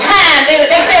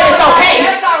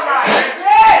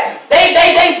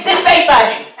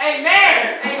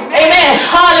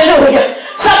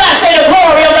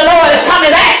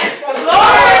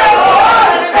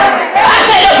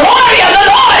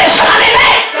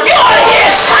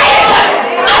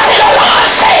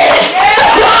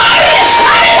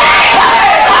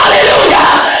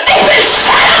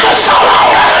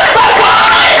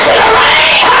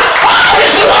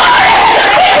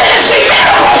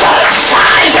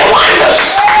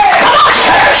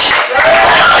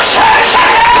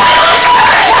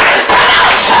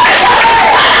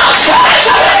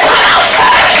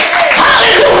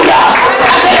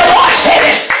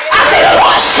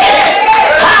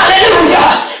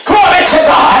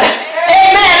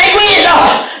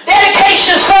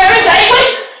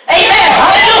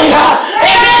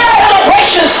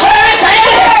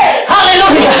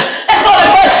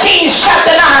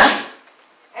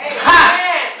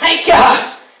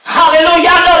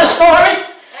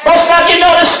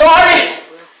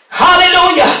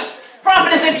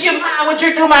 would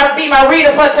you be my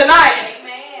reader for tonight?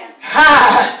 Amen.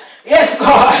 Yes,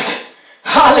 God.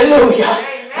 Hallelujah.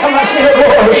 Amen. Somebody say the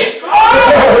glory.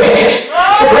 Glory.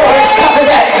 The glory is coming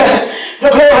back.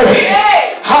 The glory.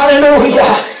 Hallelujah.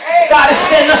 God is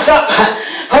setting us up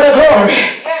for the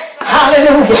glory.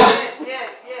 Hallelujah.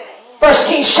 1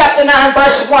 Kings chapter 9,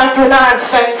 verse 1 through 9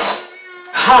 says,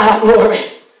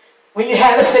 glory. When you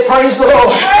have it, say praise the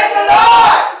Lord. Praise the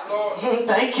Lord.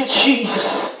 Thank you,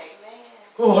 Jesus.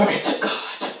 Glory to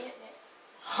God.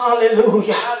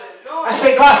 Hallelujah. I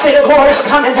say, God, say the glory is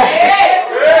coming back.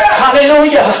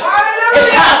 Hallelujah.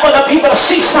 It's time for the people to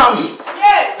see something.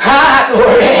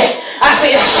 Glory. I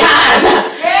say it's time,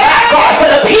 God, for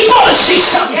the people to see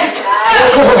something.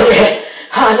 Glory.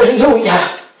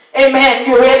 Hallelujah. Amen.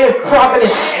 You ready,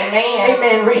 Prophetess? Amen.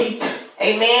 Amen. Read.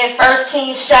 Amen. 1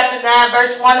 Kings chapter 9,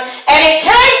 verse 1. And it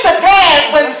came to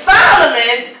pass when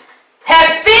Solomon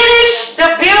had finished the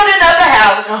building of the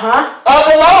house of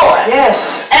the Lord.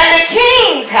 Yes. And the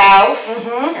king's house,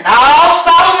 and all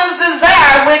Solomon's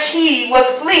desire which he was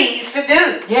pleased to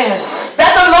do. Yes.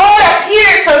 That the Lord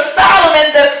appeared to Solomon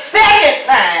the second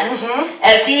time,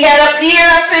 as he had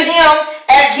appeared unto him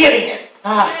at Gibeon.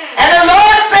 And the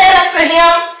Lord said unto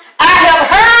him, I have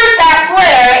heard thy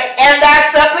prayer and thy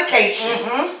supplication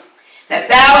that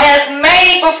thou hast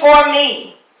made before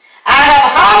me. I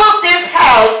have hallowed this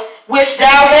house which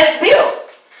thou hast built,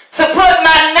 to put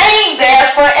my name there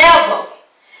forever.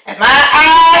 And my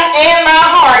eyes and my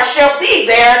heart shall be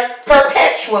there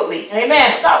perpetually. Amen.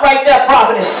 Stop right there,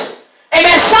 Prophetess.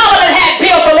 Amen. Solomon had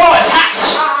built the Lord's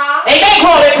house. Amen.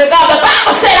 Glory to God. The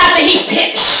Bible said after he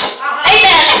finished.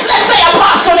 Amen. Let's say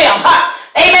apostle them.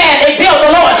 Amen. They built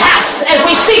the Lord's house. As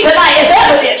we see tonight as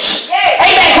evidence.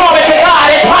 Amen. Glory to God.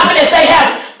 And Prophetess, they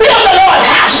have built the Lord's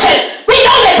house. And we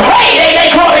know they prayed.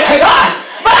 Amen. Glory to God.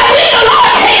 But I believe the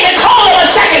Lord came and told them a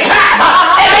second time.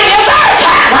 And maybe a third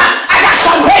time. I got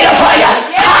something greater for you.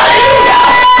 Hallelujah.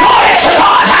 Glory to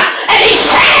God. And he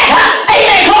said,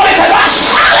 amen. Glory to God.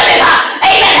 Solomon,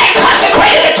 amen, had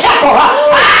consecrated the temple.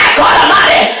 God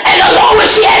Almighty. And the Lord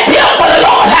which he had built for the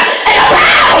Lord. And the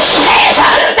Bible says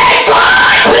that God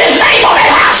put his name on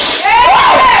that house.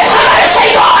 Somebody say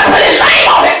God put his name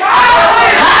on it.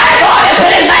 God has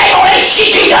put his name on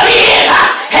HGGWN.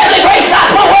 Heavenly Grace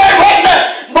Gospel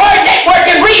Word Network,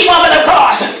 and read, woman of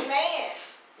God. Amen.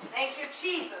 Thank you,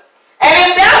 Jesus. And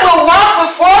if thou wilt walk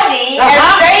before me, as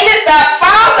David thy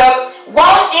father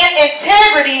walked in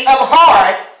integrity of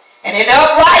heart, and in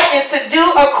uprightness to do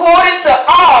according to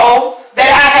all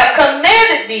that I have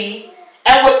commanded thee,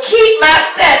 and will keep my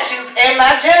statutes and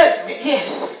my judgments.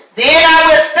 Yes. Then I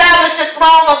will establish the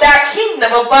throne of thy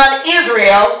kingdom upon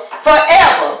Israel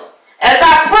forever, as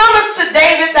I promised to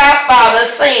David thy father,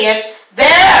 saying,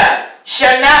 there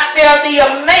shall not fail thee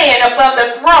a man upon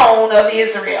the throne of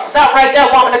Israel. Stop right there,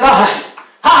 woman of God.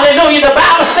 Hallelujah. The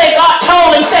Bible said God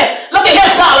told him, said, look at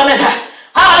here, Solomon.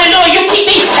 Hallelujah. You keep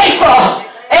me faithful.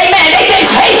 Amen. They've been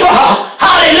faithful.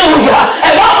 Hallelujah.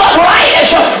 And walk upright as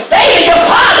your David, your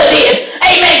father did.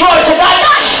 Amen. Glory to God.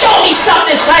 God showed me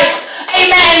something, saints.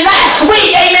 Amen. Last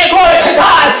week, amen. Glory to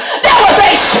God. There was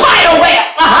a spider web.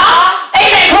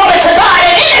 Amen. Glory to God.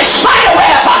 And in this spider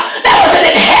web, there was an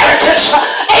inheritance.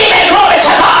 Amen. Glory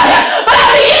to God. But I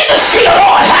begin to see the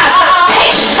Lord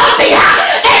take something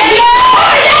and he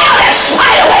tore down that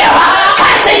spider web.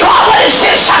 I said, God, what is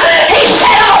this? He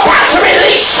said, I'm about to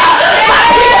release my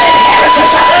people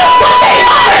inheritance. What they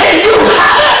already do,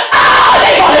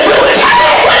 they're going to do it.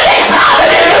 What they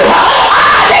already do,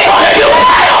 they're going to do it.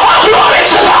 Oh, glory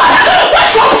to God. What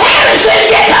your parents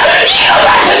didn't get, you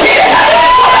got to get it.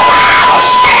 So the Bible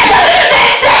says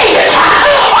that David,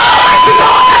 Almighty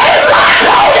God, God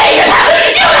told David,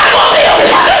 you're not going to build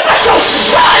it, but your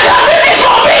son is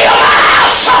going to build my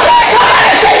house.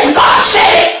 Somebody say, God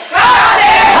said it.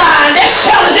 This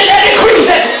tells in that decrees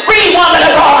it. Read, woman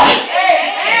of God.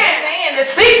 Amen. The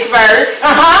 6th verse.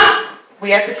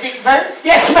 We at the 6th verse?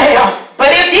 Yes, ma'am. But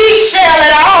if ye shall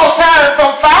at all turn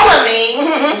from following me,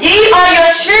 ye are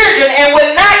your children, and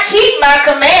will not keep my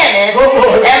commandments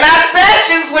and my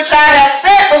statutes which I have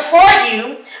set before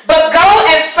you, but go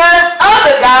and serve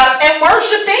other gods and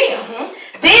worship them.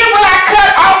 Then will I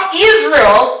cut off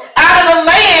Israel out of the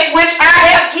land which I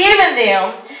have given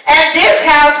them, and this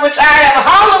house which I have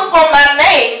hallowed for my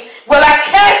name will I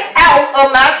cast out of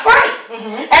my sight.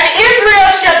 And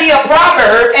Israel shall be a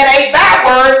proverb and a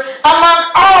byword among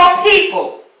all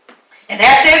people. And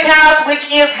at this house which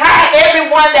is high,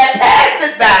 everyone that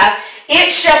passeth by, it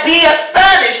shall be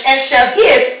astonished and shall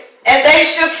hiss, and they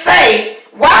shall say,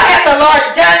 why hath the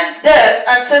Lord done thus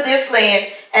unto this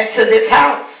land and to this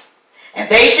house? And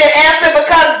they shall answer,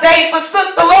 because they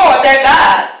forsook the Lord their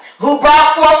God, who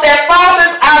brought forth their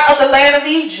fathers out of the land of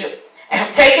Egypt, and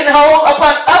have taken hold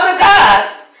upon other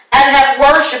gods, and have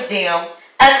worshipped them,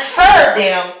 and served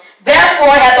them.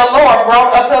 Therefore hath the Lord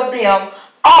brought up of them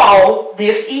all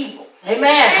this evil.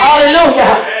 Amen. Hallelujah.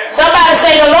 Somebody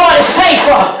say the Lord is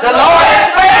faithful. The Lord is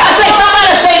faithful. I say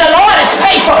somebody say the Lord is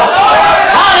faithful.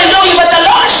 Hallelujah. But the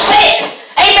Lord said,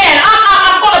 amen,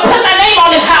 I'm going to put my name on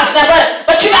this house now,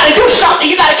 but you got to do something.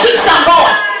 You got to keep something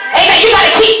going. Amen. You got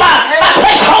to keep my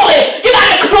place holy. You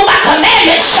got to do my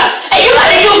commandments. And you got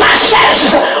to use my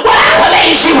statutes. What I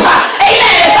command you.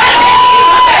 Amen. If I tell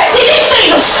you, see, these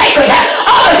things are sacred.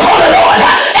 All before the Lord.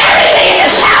 Everything in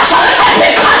this house has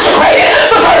been consecrated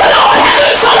before the Lord.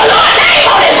 So the Lord's name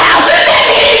on this house, that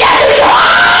means you got to be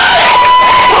holy.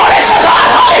 Glory to God.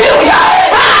 Hallelujah.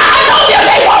 I know your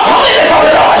name was holy before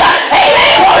the Lord.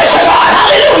 Amen. Glory to God.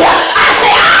 Hallelujah. I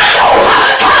say I know.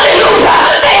 Hallelujah.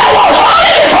 They are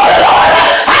holy before the Lord.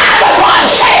 But God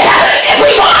said, if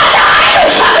we go after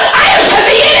idols, idols can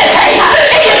be anything.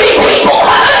 It can be people.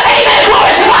 Amen.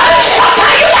 Glory to God.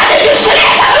 Sometimes you got to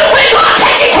disconnect. When God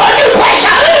takes you to a new place,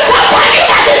 sometimes you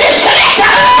got to disconnect.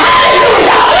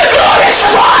 Hallelujah. Glory to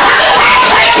God.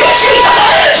 Thank you,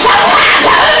 Jesus. Sometimes,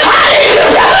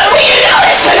 hallelujah, when you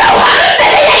notice to know that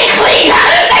they ain't clean,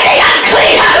 that they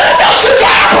unclean, don't you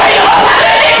dare bring them up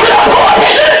into the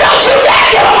pulpit. Don't you dare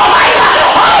give them a mic.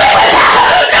 Holy without.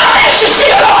 No, that's just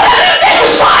see the Lord. This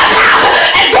is God's house.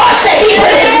 And God said he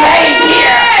put his name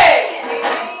here.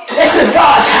 This is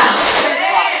God's house.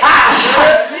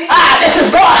 This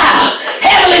is God's house.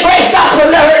 Heavenly Grace Gospel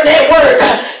Network.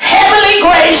 Heavenly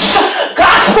Grace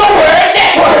Gospel Word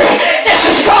Network. This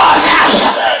is God's house.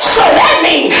 So that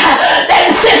means that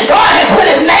since God has put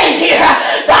his name here,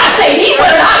 God said he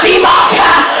will not be mocked.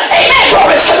 Amen.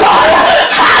 Glory to God.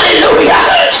 Hallelujah.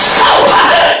 So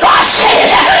God said,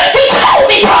 he told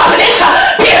me, Prophetess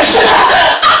Pearson,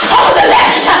 October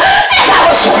 11th, as I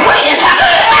was praying,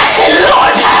 I said,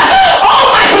 Lord,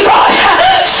 Almighty God,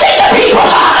 send the people.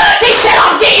 He said,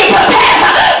 I'm getting you prepared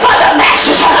for the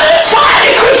masses. So I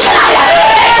decree tonight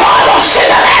that God will send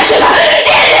the masses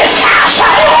in this house.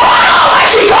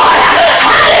 Almighty God.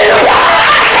 Hallelujah.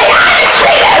 I say, I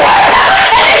decree that word.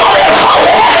 And they're going to live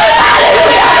holy.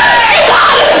 Hallelujah. You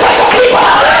God looking for some people.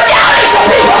 Y'all need some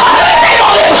people. They're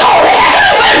going to live holy.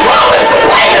 When wrong with the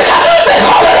players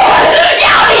before the Lord.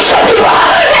 Y'all need some people.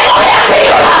 They're going to have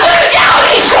people. Y'all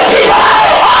need some people.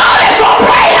 Oh, that's going to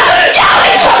pray. Y'all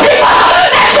need some people.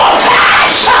 That's going to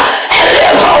fast and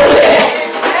live holy.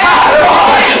 My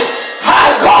God. My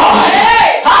God.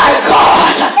 My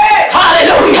God.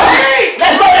 Hallelujah.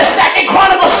 Let's go to 2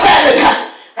 Chronicles 7,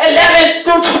 11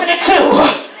 through 22.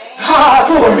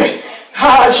 Glory.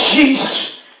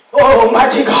 Jesus.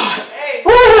 Almighty God.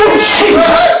 Oh,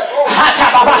 Jesus.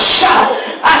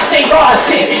 I say God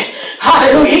said it.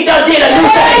 Hallelujah. He done did a new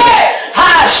thing.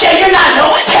 Shall you not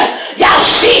know it? Y'all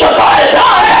see what God has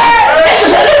done. This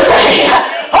is a new thing.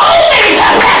 All things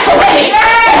have passed away.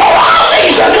 And all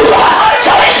things are new.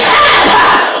 So it's time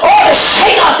to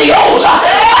shake up the old.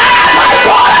 My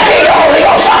God, I hear the Holy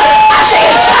Ghost. I say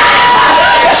it's time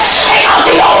to shake up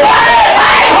the old.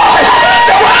 My God,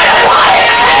 the word of God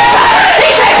is changed. He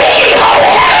said, be ye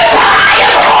holy, for I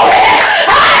am holy.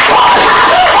 My God,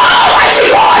 Almighty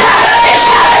God, it's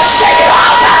time to shake it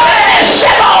off and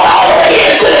step on all the way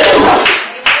into the new.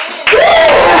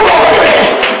 Glory.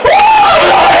 Glory.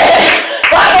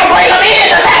 God gonna bring them in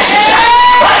the message.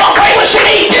 God gonna bring what you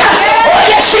need. Oh,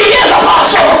 yes, he is,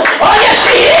 apostle. Oh, yes,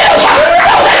 he is.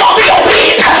 No, they're gonna be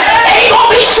obedient. They ain't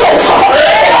gonna be slothful.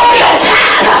 They're gonna be on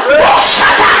time. Oh,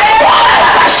 shut up.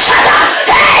 Oh, shut up.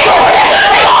 Hey, Lord.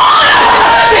 They gonna honor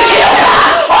the gift.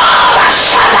 Oh,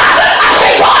 shut up. I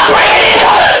say, God, bring it in.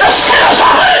 The sinners,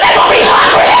 they're gonna be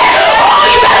hungry. Oh,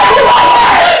 you better move on.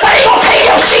 But he gonna take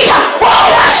your seat. Oh,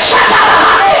 shut up.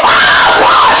 Oh,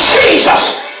 God,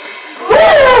 Jesus.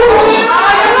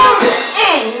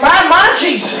 My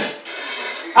Jesus.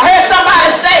 I heard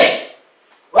somebody say,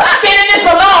 well, I've been in this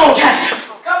a long time.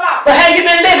 But have you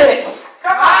been living it?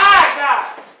 Come on, God.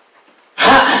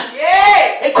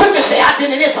 They quick to say, I've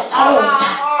been in this a long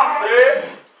time.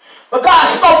 But God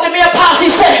spoke to me, apostle. He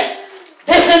said,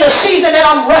 this is the season that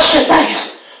I'm rushing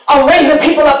things. I'm raising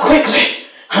people up quickly.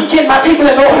 I'm getting my people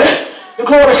in order. The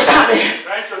glory's coming.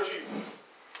 Thank you, Jesus.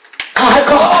 My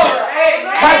God.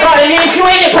 My God. And if you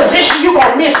ain't in position, you're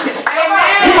going to miss it.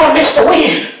 You're going to miss the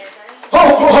win.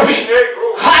 Oh, glory.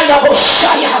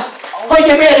 Are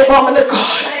you ready, woman of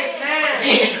God?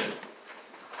 Amen.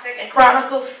 2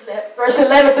 Chronicles, verse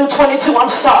 11 through 22. I'm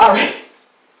sorry.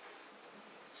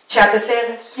 chapter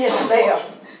 7. Yes, ma'am.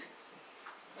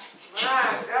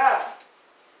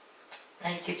 Thank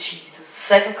Thank you, Jesus.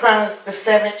 2 Chronicles, the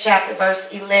 7th chapter,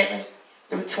 verse 11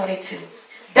 through 22.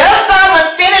 Thus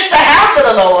Solomon finished the house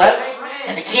of the Lord,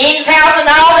 and the king's house, and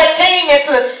all that came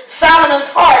into Solomon's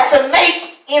heart to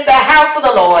make in the house of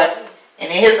the Lord,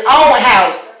 and in his own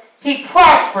house he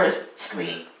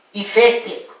prosperously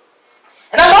effected.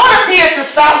 And the Lord appeared to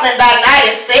Solomon by night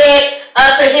and said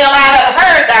unto him, I have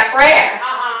heard thy prayer,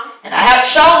 and I have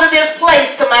chosen this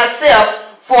place to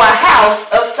myself for a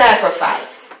house of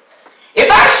sacrifice. If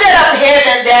I shut up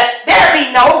heaven that there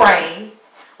be no rain,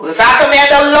 or if I command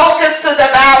the locusts to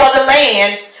devour the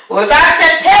land, or if I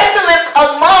send pestilence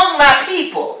among my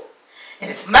people, and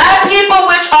if my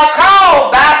people which are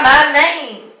called by my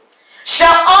name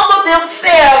shall humble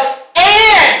themselves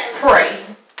and pray,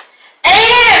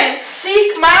 and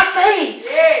seek my face,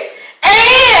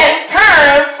 and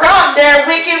turn from their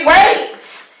wicked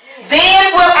ways, then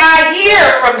will I hear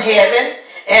from heaven,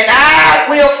 and I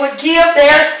will forgive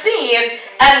their sin,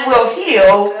 and will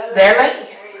heal their land.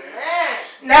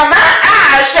 Now my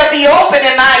eyes shall be open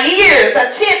and my ears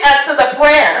attent unto the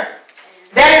prayer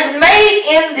that is made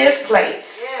in this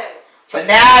place. For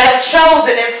now I have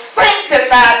chosen and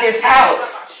sanctified this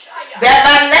house, that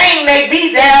my name may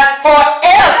be there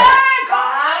forever.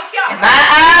 And my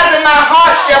eyes and my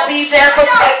heart shall be there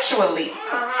perpetually.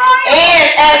 And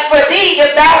as for thee,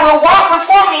 if thou wilt walk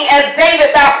before me as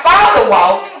David thy father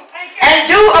walked, and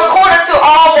do according to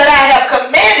all that I have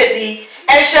commanded thee,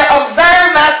 and shall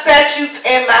observe my statutes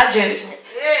and my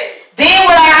judgments, then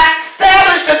will I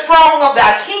establish the throne of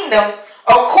thy kingdom,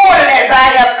 according as I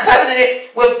have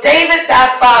covenanted with David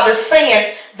thy father,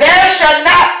 saying, there shall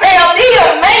not fail thee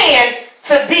a man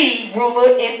to be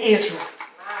ruler in Israel.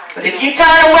 But if you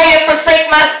turn away and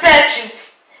forsake my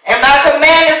statutes and my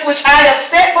commandments which I have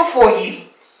set before you,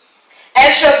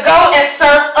 and shall go and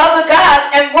serve other gods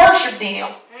and worship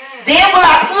them, then will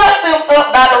I pluck them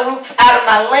up by the roots out of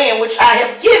my land which I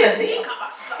have given them.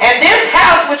 And this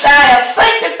house which I have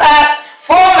sanctified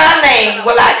for my name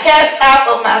will I cast out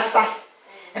of my sight.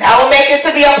 And I will make it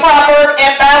to be a proverb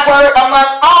and byword among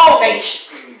all nations.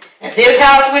 And this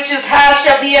house which is high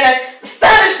shall be an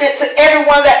astonishment to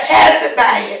everyone that passeth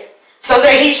by it, so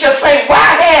that he shall say,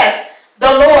 why hath the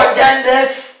Lord done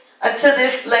this unto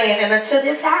this land and unto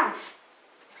this house?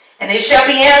 And it shall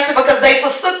be answered, because they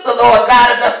forsook the Lord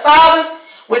God of their fathers,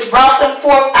 which brought them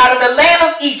forth out of the land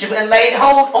of Egypt, and laid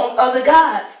hold on other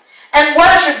gods, and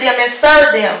worshipped them and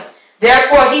served them.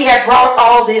 Therefore he had brought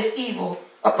all this evil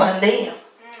upon them.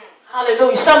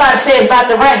 Hallelujah. Somebody say it's about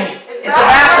the rain. It's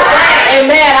about the rain.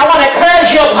 Amen. I want to encourage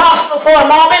you, apostle, for a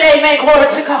moment. Amen. Glory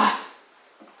to God.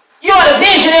 You are the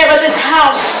visionary of this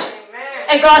house. Amen.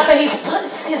 And God said he's put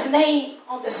his name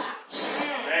on this house.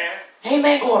 Amen.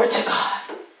 Amen. Glory to God.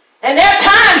 And there are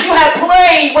times you have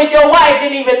prayed when your wife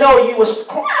didn't even know you was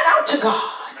crying out to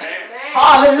God. Amen.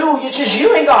 Hallelujah. Just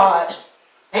you and God.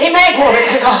 Amen. Glory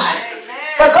to God. Amen.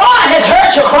 But God has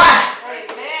heard your cry.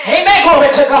 Amen. Amen. Glory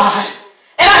to God.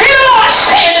 And I hear the Lord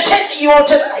saying to you on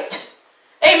tonight.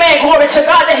 Amen. Glory to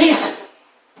God, that he's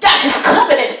got his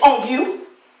covenant on you.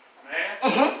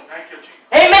 Amen. Thank you, Jesus.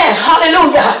 Amen.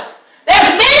 Hallelujah. There's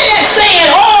many that saying,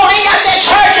 oh, they got that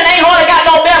church and they ain't hardly got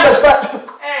no members, but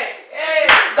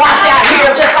God said, I hear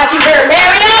just like you heard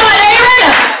Mary and Aaron.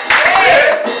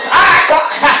 God.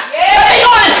 But they're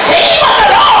going to see what the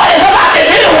Lord is about to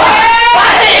do.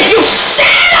 God said, if you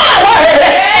stand on the word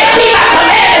and keep my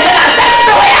commandments and I stand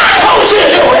the way I told you to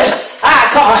do it.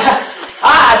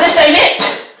 God. This ain't it.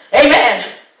 Amen.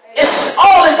 It's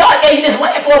all in God gave you this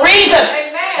land for a reason.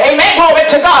 Amen. Glory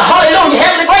to God. Hallelujah.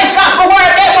 Heavenly Grace Gospel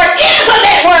Word Network is a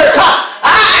network.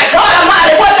 God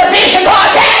Almighty, what the vision God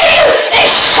gave you, it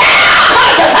shall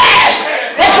come to pass.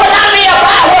 This will not be a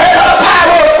byword or a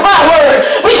byword.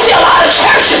 We see a lot of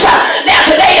churches now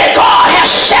today that God has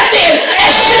stepped in and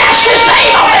snatched his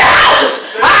name off their houses.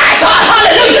 God,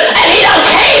 hallelujah. And he done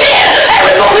came in and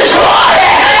removed his glory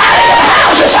out of the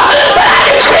houses. But I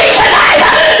decree tonight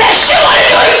that you want to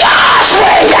do it God's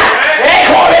way.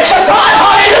 Glory to God.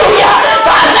 Hallelujah.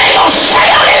 God's name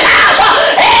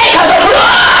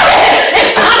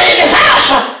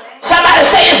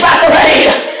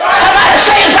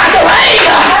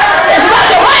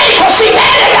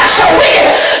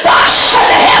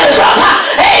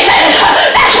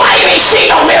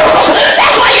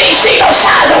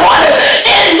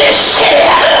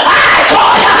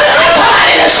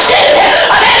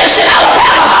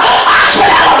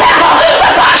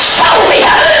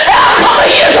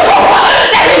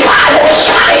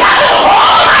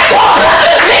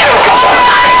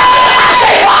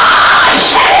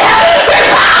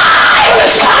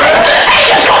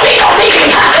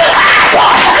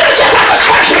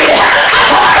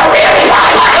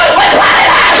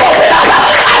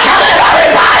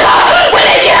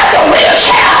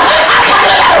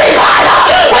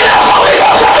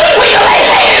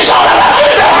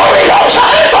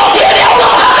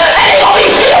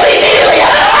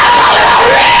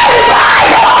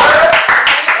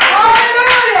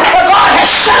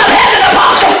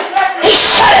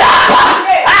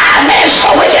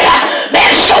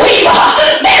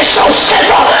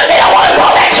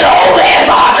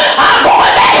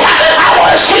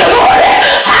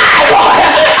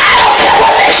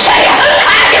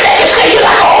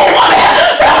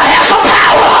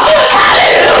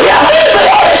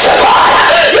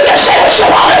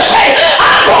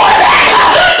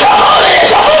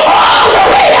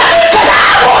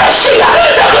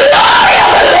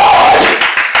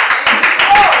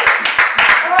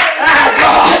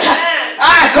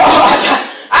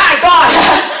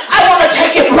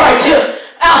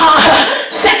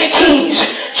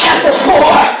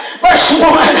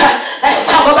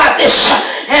this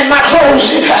and my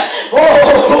closing.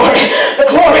 Oh, glory. The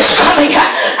glory is coming.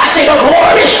 I say the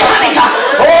glory is coming.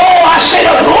 Oh, I say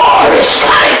the glory is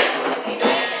coming.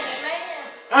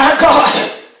 God.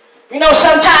 You know,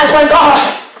 sometimes when God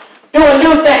do a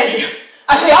new thing,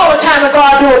 I say all the time when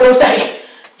God do a new thing,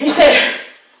 he said,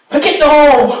 forget the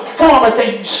old former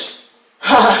things.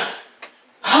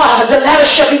 The latter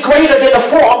shall be greater than the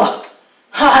former.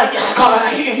 Yes, God,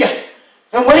 I hear you.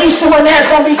 And what he's doing there is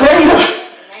going to be greater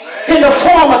than the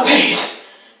former things.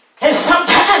 And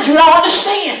sometimes you don't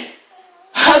understand.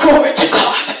 Glory to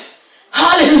God.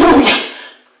 Hallelujah.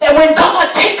 That when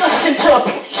God take us into a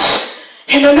place,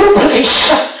 in a new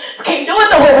place, we can't do it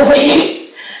the whole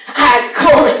way.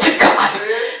 Glory to God.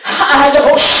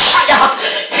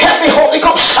 Help me, Holy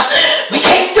Ghost. We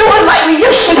can't do it like we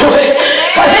used to do it.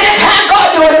 Because anytime God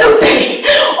do a new thing,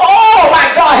 oh my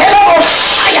God,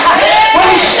 when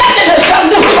he stepped into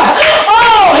something new,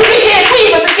 oh, we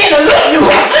even begin to look new.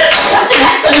 Something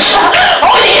happens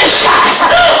on the inside.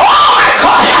 Oh my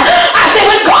God. I say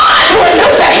when God do a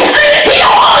new thing, he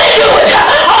don't only do it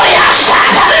on the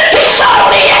outside. He started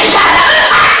on the inside.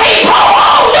 I can't pour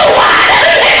all new wine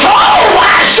into old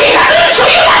wine here. So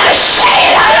you got to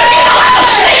say it. You know how to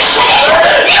say it.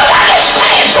 You got to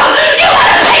say it. You got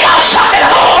to take off something.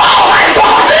 Oh my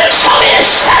God. Something is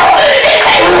settled in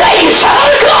their ways.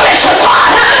 Glory to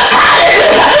God.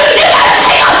 Hallelujah. You got to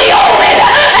take off the old man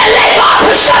and let God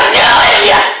put something new in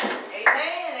you.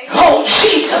 Amen. Oh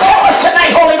Jesus. Help us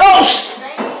tonight, Holy Ghost.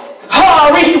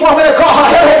 Oh, read, woman of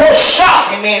God.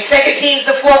 Amen. 2 Kings,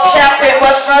 the 4th chapter, and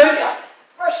what verse?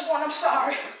 Verse 1, I'm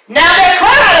sorry. Now there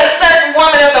cried a certain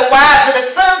woman of the wives of the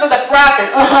sons of the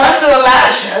prophets unto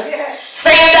Elijah,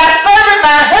 saying, Thy servant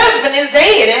my husband is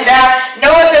dead, and thou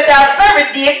knowest that thy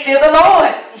servant did fear the Lord.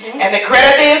 And the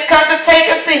creditor is come to take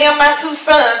unto him my 2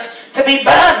 sons to be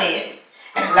bondmen.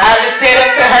 And Elijah said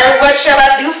unto her, What shall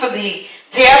I do for thee?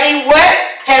 Tell me, what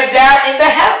hast thou in the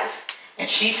house? And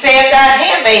she said, Thy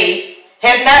handmaid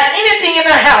had not anything in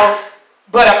her house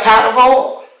but a pot of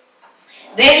oil.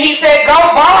 Then he said, Go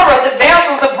borrow the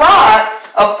vessels abroad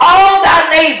of all thy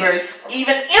neighbors,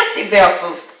 even empty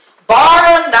vessels.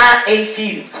 Borrow not a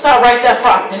few. Stop right there,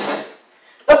 Prophetess.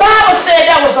 The Bible said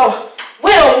that was a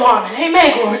widow woman.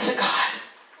 Amen. Glory to God.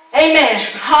 Amen.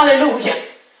 Hallelujah.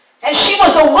 And she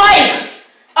was the wife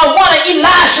of one of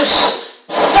Elijah's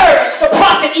servants, the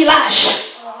prophet Elijah.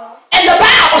 And the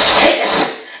Bible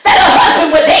says that her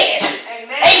husband was dead.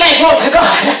 Amen. Glory to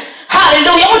God.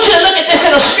 Hallelujah. I want you to look at this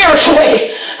in a spiritual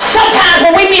way. Sometimes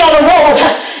when we be on the road,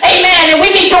 amen, and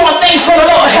we be doing things for the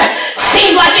Lord,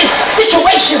 seems like his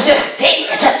situation's just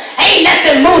dead. Ain't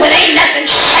nothing moving, ain't nothing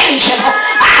changing.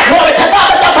 Glory to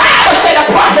God. But the Bible said the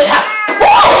prophet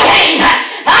came,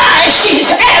 and she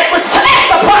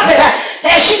asked the prophet,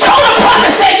 and she told the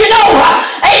prophet, said, you know,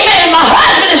 amen, my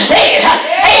husband is dead.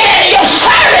 Amen, and your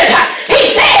servant,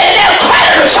 he's dead, and their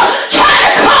creditors trying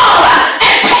to come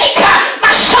and take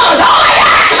my sons, all I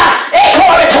got.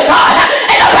 Glory to God.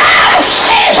 And the Bible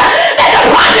says that the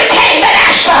prophet came and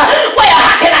asked her, well,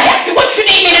 how can I help you? What you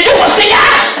need me to do? What's in your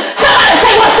house? Somebody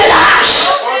say, what's in the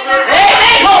house?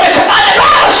 Amen. Glory to God. The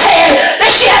Bible said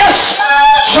that she had a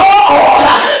small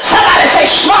jar. Somebody say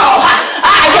small.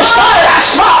 You started out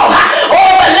small. Oh,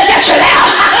 but look at you now.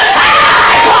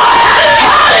 God.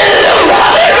 Hallelujah.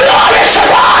 Glory to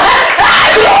God.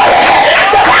 Glory.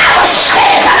 The Bible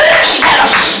says she had a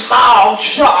small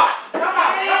jar.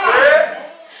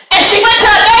 And she went to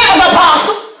her neighbor's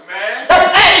apostle.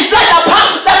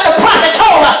 And the prophet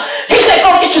told her, he said,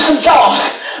 go get you some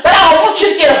jars. But I don't want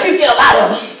you to get a few, get a lot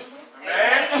of them.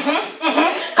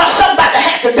 Because something about to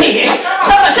happen big.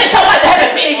 Somebody say something about to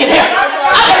happen big in here.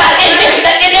 I'm talking about in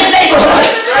this neighborhood.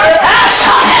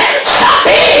 Stop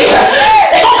big.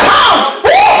 They're going to come.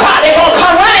 Oh God, they're going to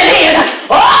come running in.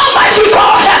 Almighty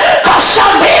God. Because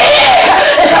something big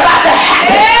is about to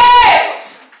happen.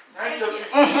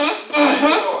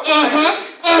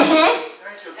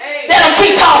 Let them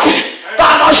keep talking.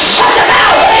 God gonna shut them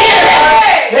out of the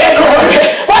enemy. Yeah, glory.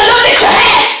 What look at your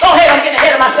hand? Go ahead, I'm getting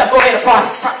ahead of myself. Go ahead,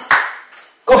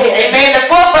 Go ahead. Amen. The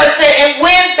 4th verse said, And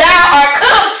when thou art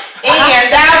come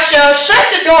in, thou shalt shut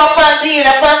the door upon thee and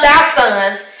upon thy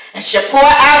sons, and shalt pour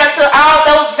out unto all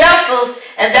those vessels,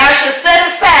 and thou shalt set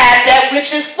aside that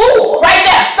which is full. Right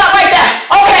there. Stop right there.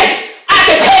 Okay. I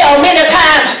can tell many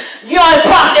times you and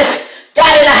Prophetess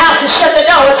got in the house and shut the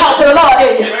door and talked to the Lord,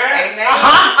 didn't you? Amen.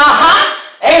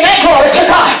 Amen. Glory to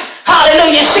God.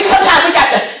 Hallelujah. See, sometimes we got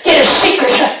to get a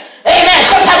secret. Amen.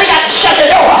 Sometimes we got to shut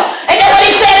the door. And then what he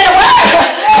said in the word,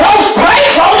 pray,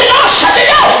 close the door, shut the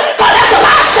door. Because that's some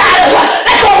outsiders.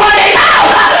 That's going to run their mouth.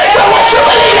 But what you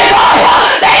believe in God for,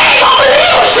 they ain't going to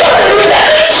believe what you believe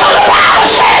in. So the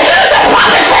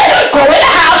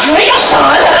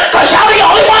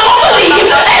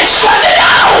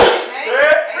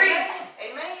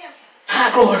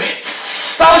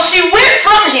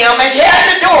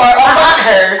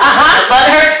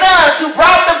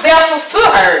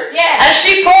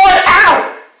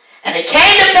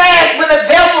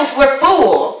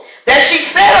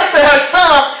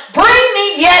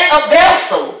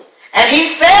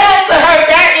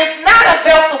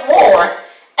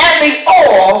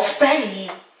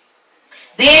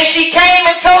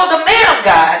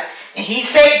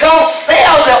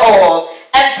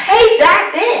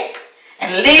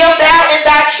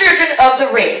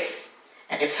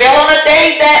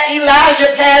day that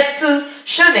Elijah passed to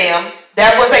Shunem,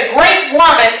 there was a great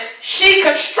woman. She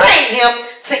constrained him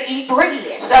to eat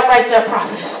bread. Stop right there,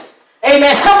 prophetess.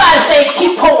 Amen. Somebody say,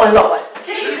 keep pouring, Lord.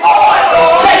 Keep pouring,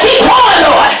 Lord. Say, keep pouring,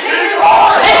 Lord.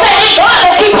 They say, hey, God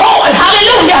will keep pouring.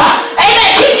 Hallelujah. Amen.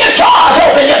 Keep your jars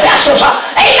open, your vessels.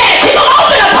 Amen. Keep them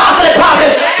open, apostle and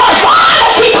prophets. Because God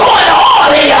will keep pouring the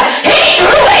oil in you. He ain't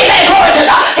through. Amen. Glory to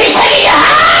God. He's taking you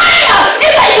higher. You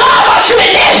think God wants you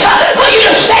in this for you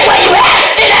to stay where you at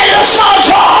in that little small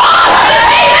jar.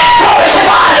 Amen. Glory to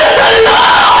God. The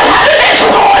Lord is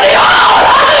pouring the oil.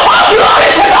 Oh, glory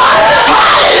to God.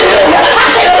 Hallelujah. I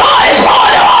say the Lord is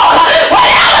pouring the oil.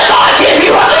 Whatever God give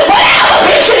you, whatever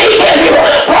vision he give you,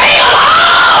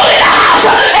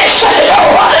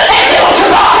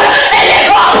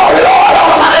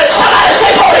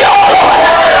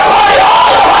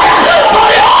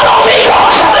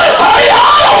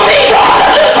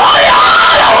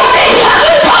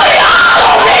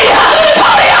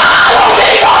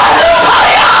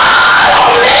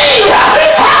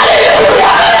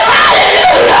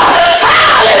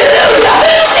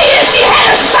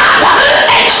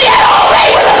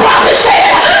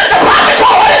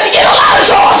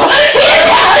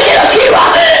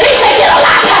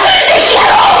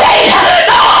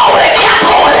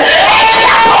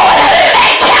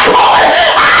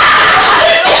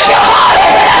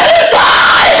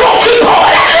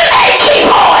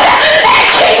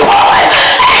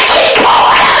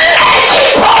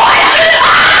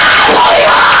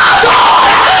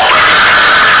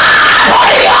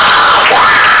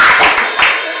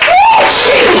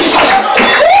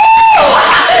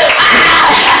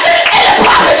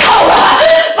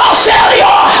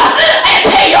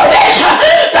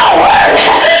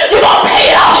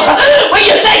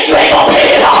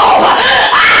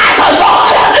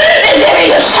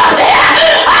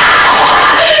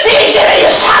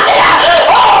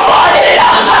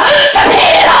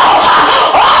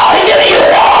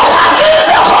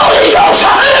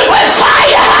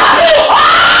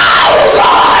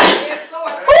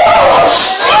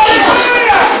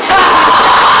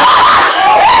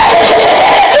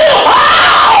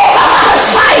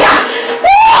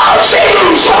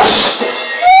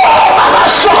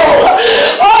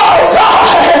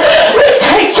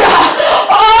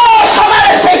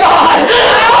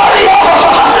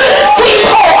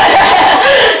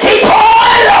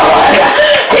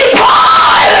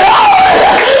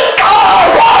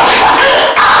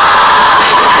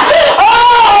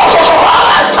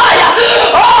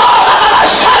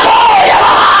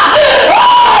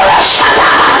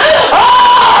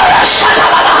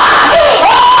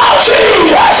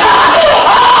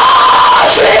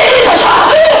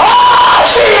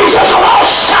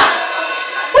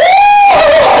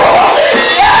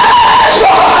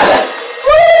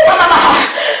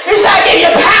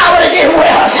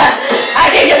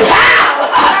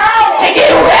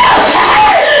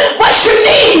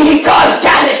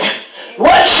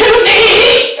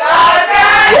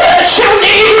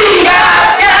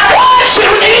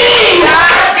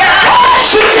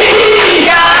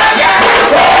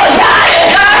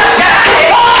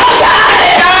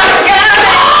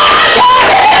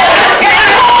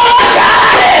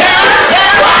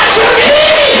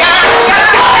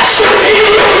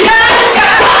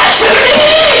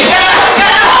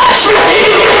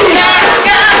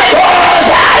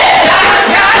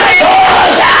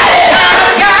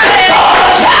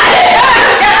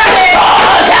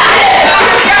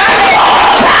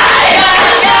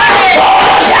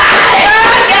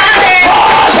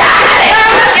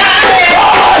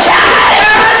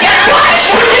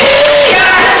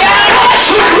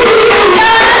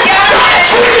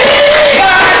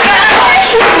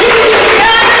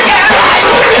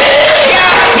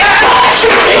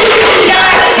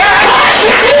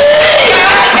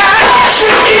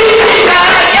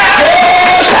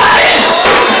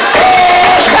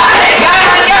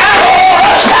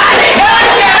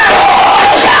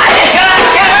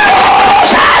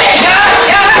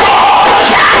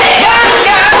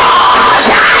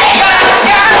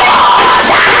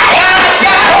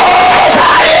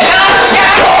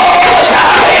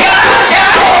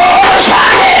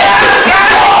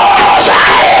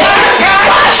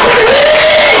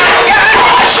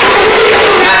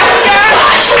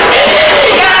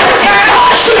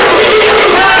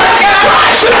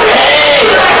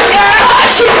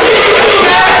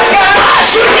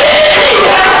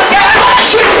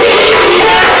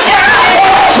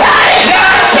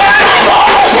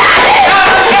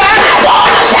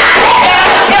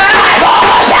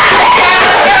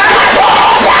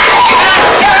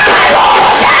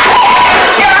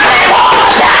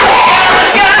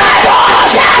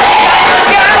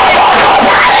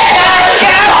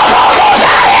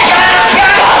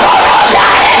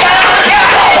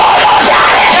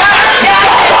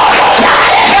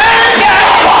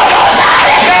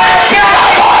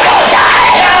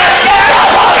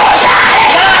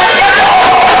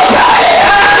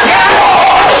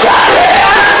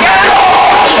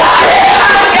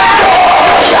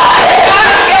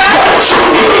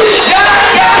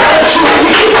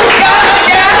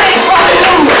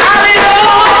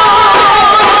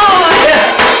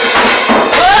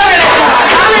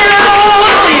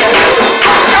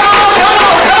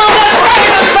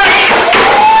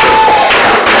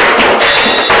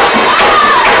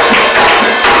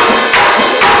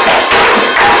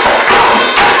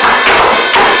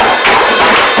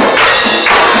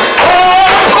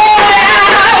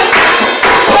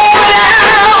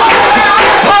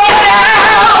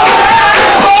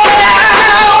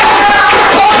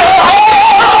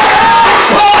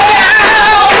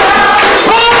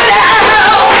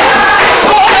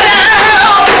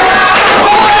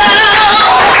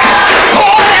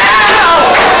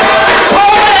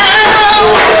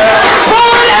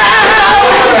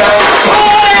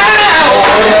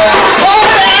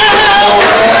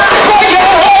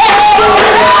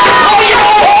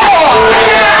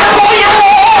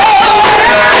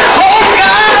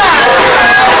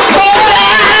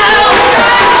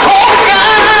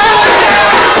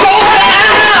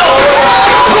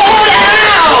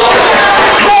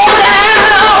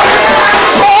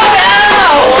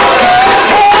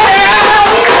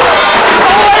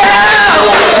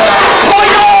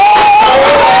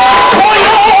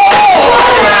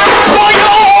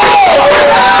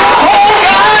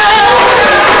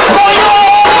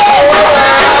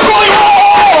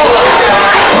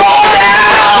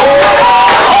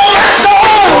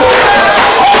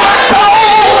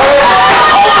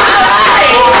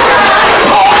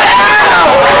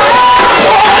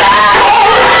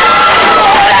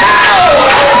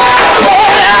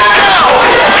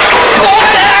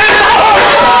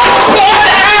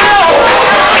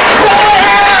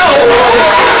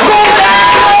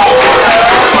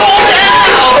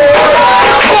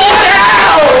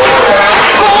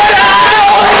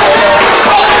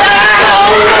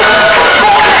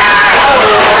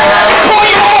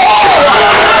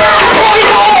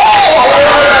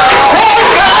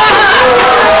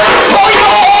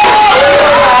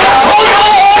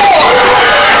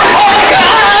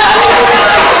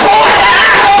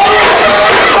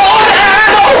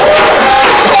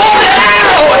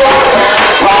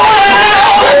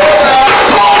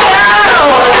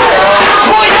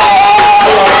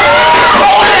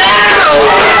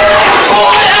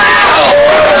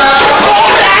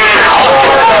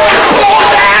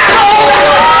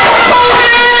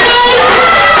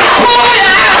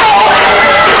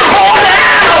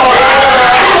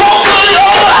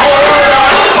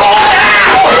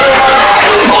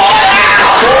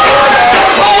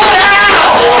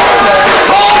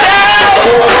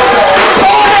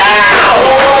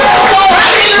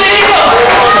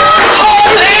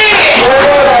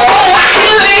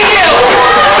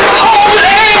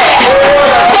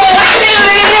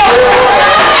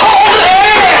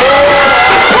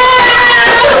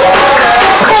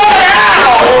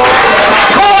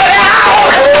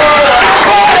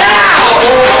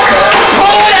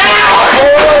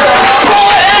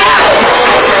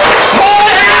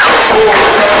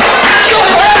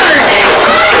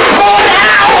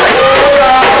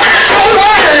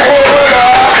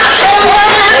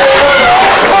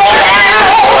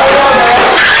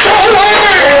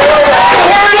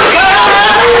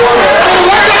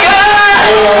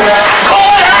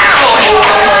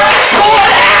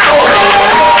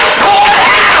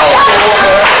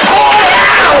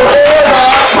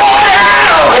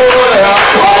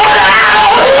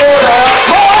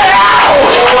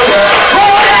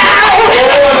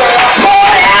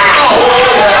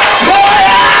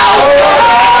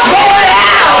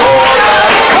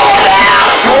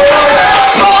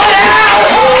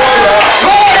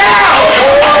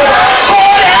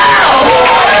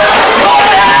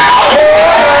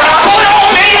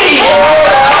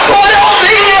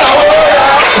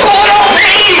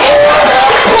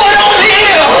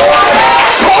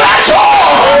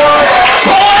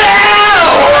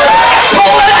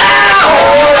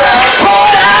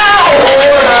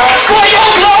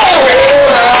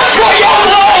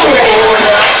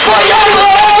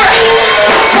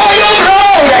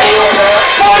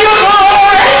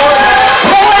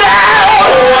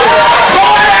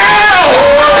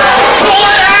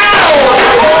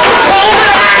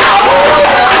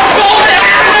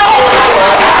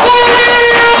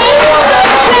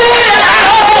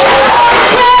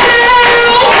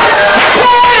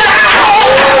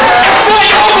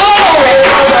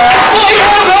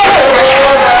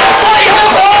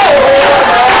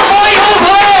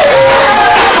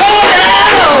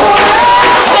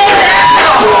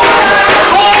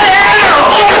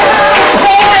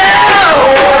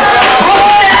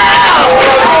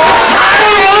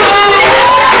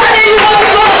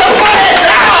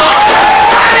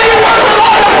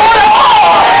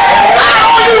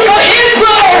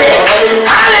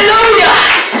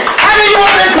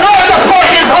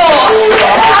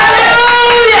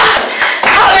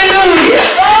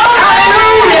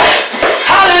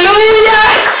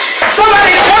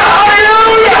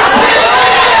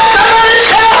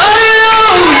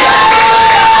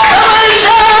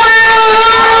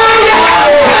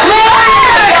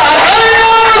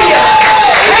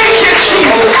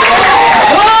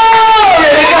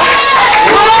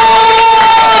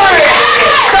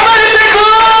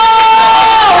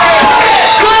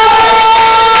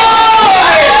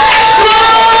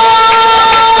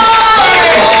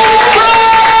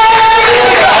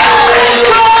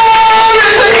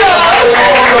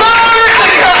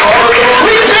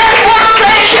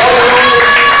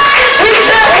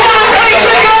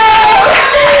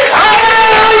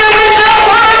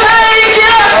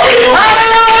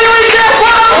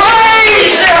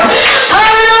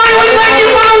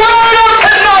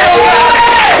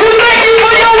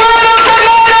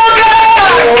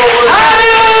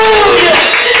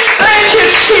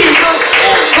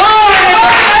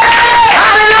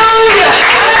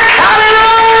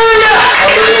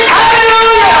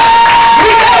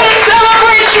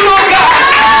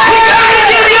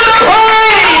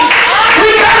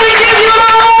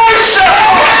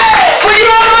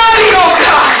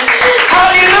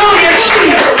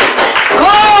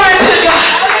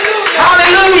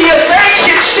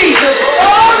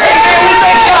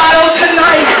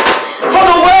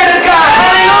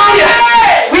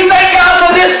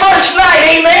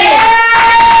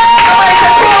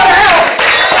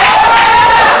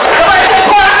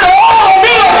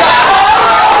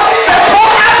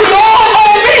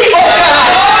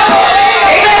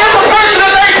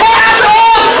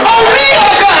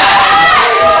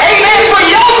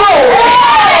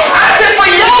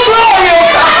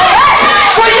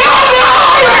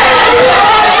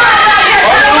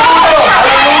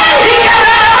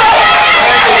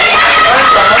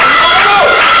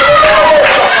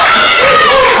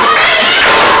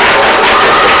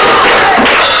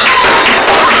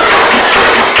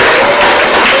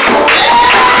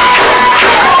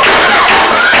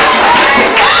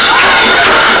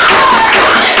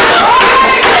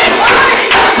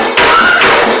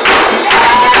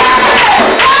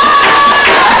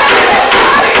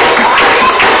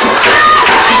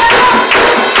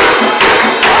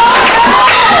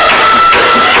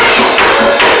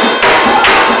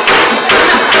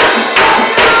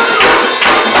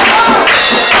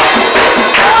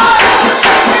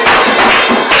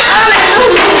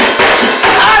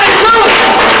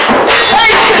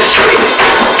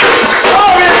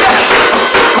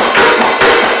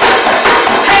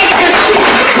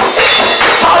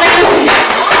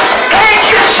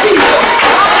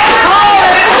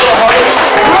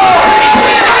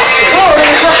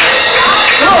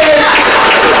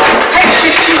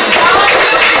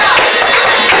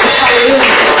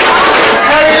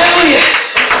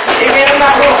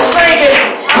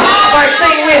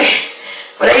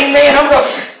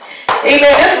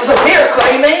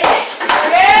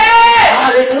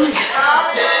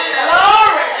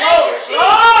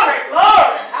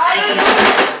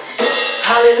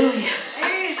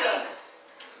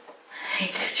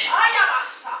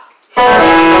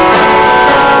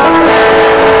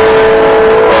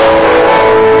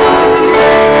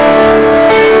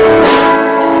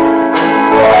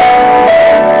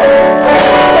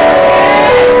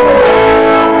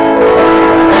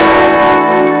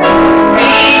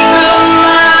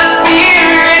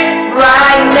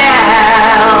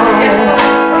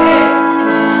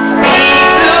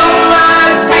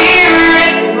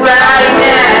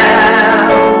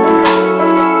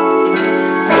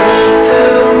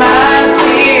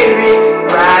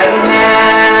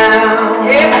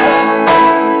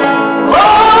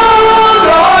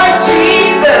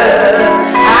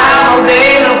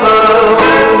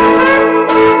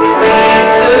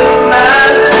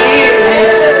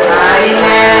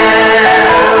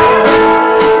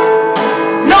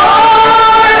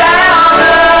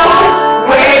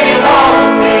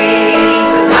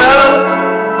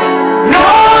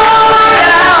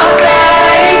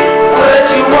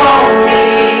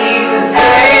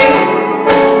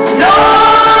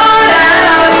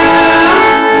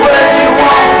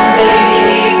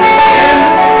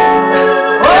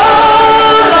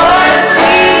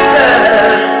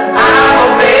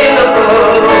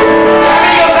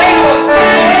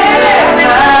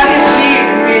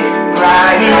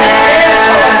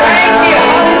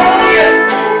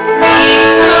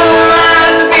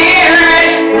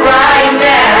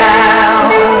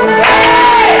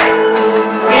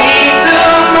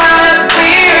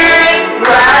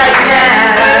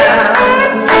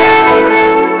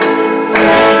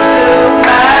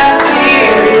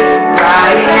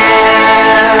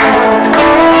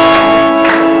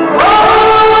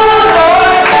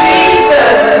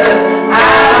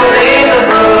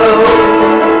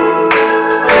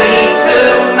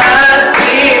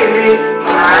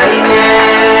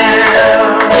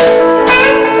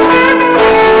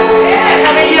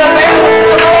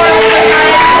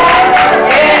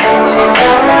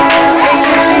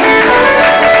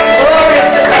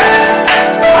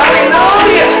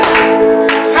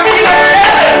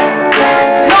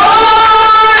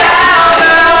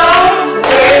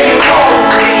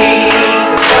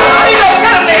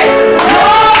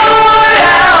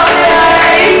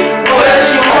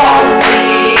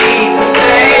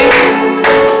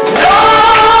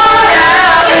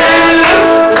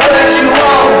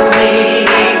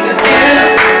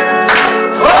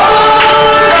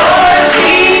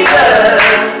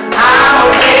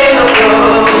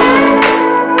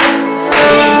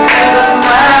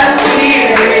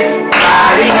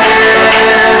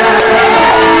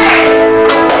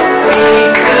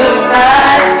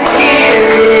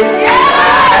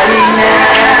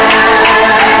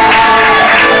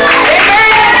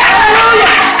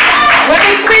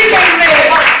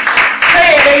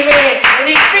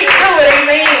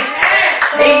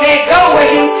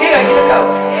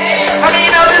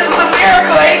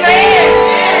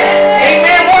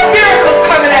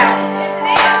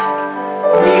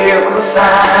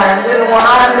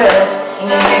 wonders in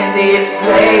this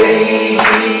place.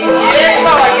 Yes,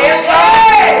 Lord. Yes,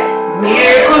 Lord.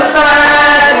 Miracle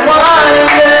signs,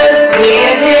 wonders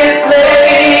in this place.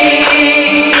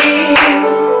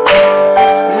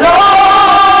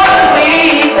 Lord, we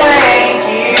thank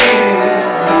you.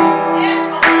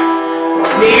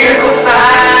 Miracle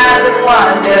signs and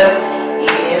wonders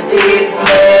in this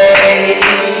place.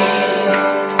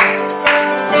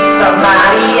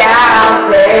 Somebody out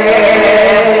there,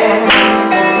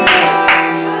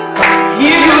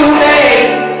 you may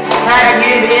have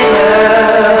given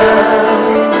up,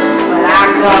 but I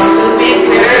come to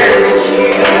encourage you,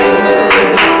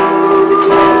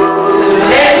 to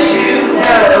let you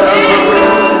know,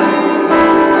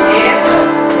 yes,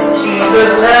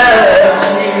 Jesus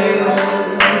loves you.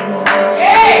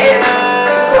 Yes,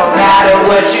 no matter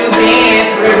what you've been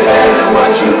through,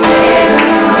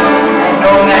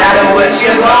 no matter what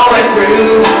you're going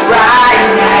through right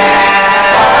now,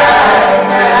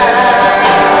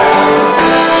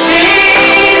 Jesus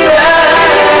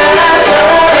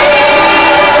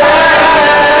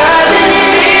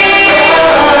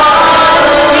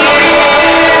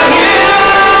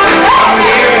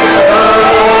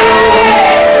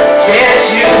yes,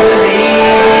 you believe.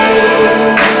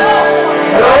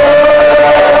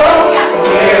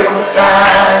 Miracle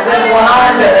signs and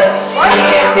wonders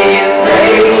in this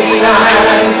place.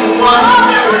 Signs and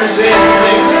wonders in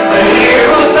this place.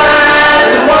 Miracle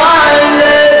signs and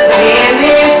wonders in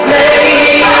this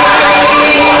place.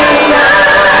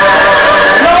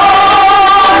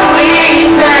 Lord, we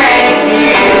thank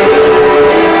you.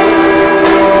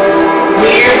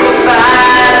 Miracle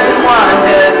signs and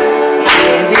wonders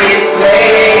in this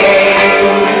place.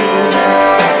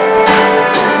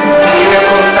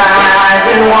 Miracle signs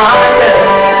and wonders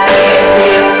in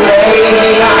this place.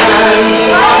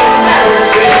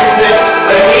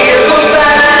 Miracle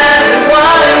signs and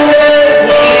wonders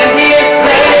in this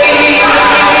place.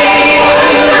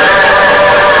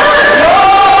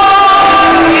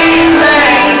 Lord, we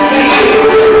thank you.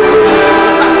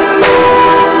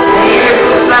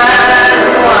 Miracle signs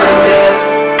and wonders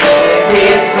in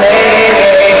this place.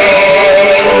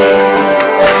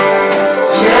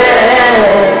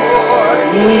 Just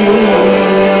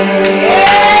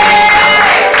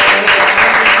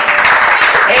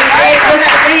Amen. Just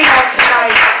believe on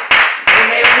tonight.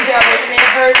 Amen. We have, amen,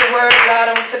 heard the word of God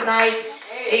on tonight.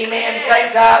 Amen.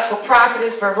 Thank God for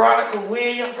Prophetess Veronica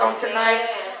Williams on tonight.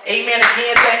 Amen.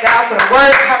 Again, thank God for the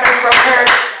word coming from her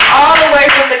all the way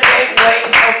from the gateway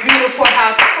of beautiful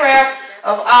house of prayer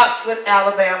of Oxford,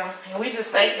 Alabama. And we just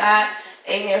thank God,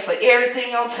 amen, for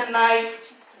everything on tonight.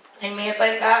 Amen.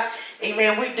 Thank God.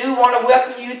 Amen. We do want to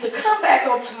welcome you to come back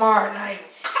on tomorrow night.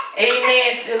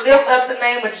 Amen. To lift up the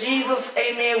name of Jesus.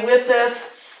 Amen. With us.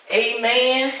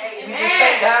 Amen. We just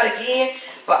thank God again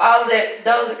for all that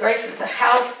those that graces the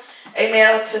house.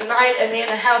 Amen. On tonight. Amen.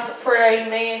 The house of prayer.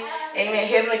 Amen. Amen.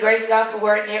 Heavenly Grace Gospel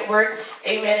Word Network.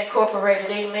 Amen. Incorporated.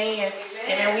 Amen.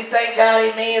 Amen. We thank God.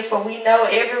 Amen. For we know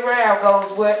every round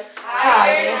goes what?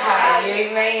 Higher and higher.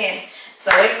 Amen. So,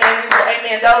 amen,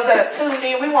 amen, those that are tuned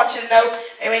in, we want you to know,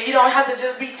 amen, you don't have to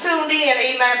just be tuned in,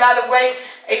 amen, by the way,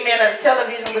 amen, of the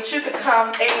television, but you can come,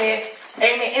 amen,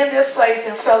 amen, in this place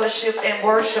and fellowship and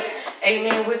worship,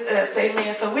 amen, with us,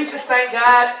 amen. So we just thank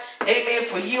God, amen,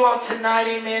 for you on tonight,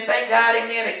 amen. Thank God,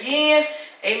 amen, again,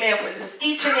 amen, for just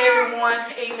each and every one,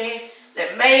 amen,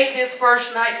 that made this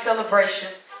first night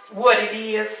celebration what it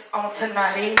is on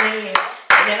tonight, amen.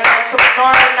 And then on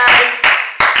tomorrow night,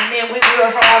 amen, we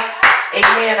will have,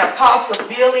 amen, Apostle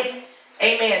Billy,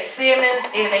 amen, Simmons,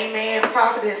 and amen,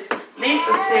 Prophetess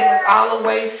Lisa Simmons, all the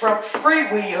way from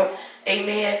Free Will,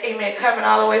 amen, amen, coming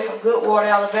all the way from Goodwater,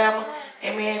 Alabama,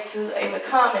 amen, to, amen,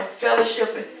 come and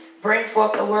fellowship and bring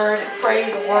forth the word and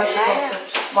praise and worship on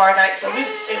tomorrow night. So we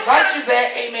invite you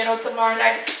back, amen, on tomorrow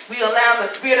night. We allow the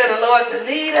Spirit of the Lord to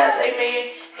lead us,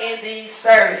 amen, in these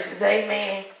services,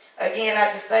 amen. Again,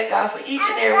 I just thank God for each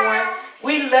and every one.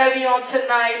 We love you on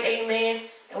tonight, amen.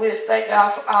 And we just thank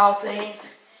God for all things.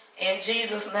 In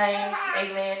Jesus' name,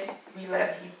 amen. We love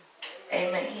you.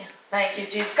 Amen. Thank you,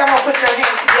 Jesus. Come on, put your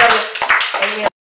hands together. Amen.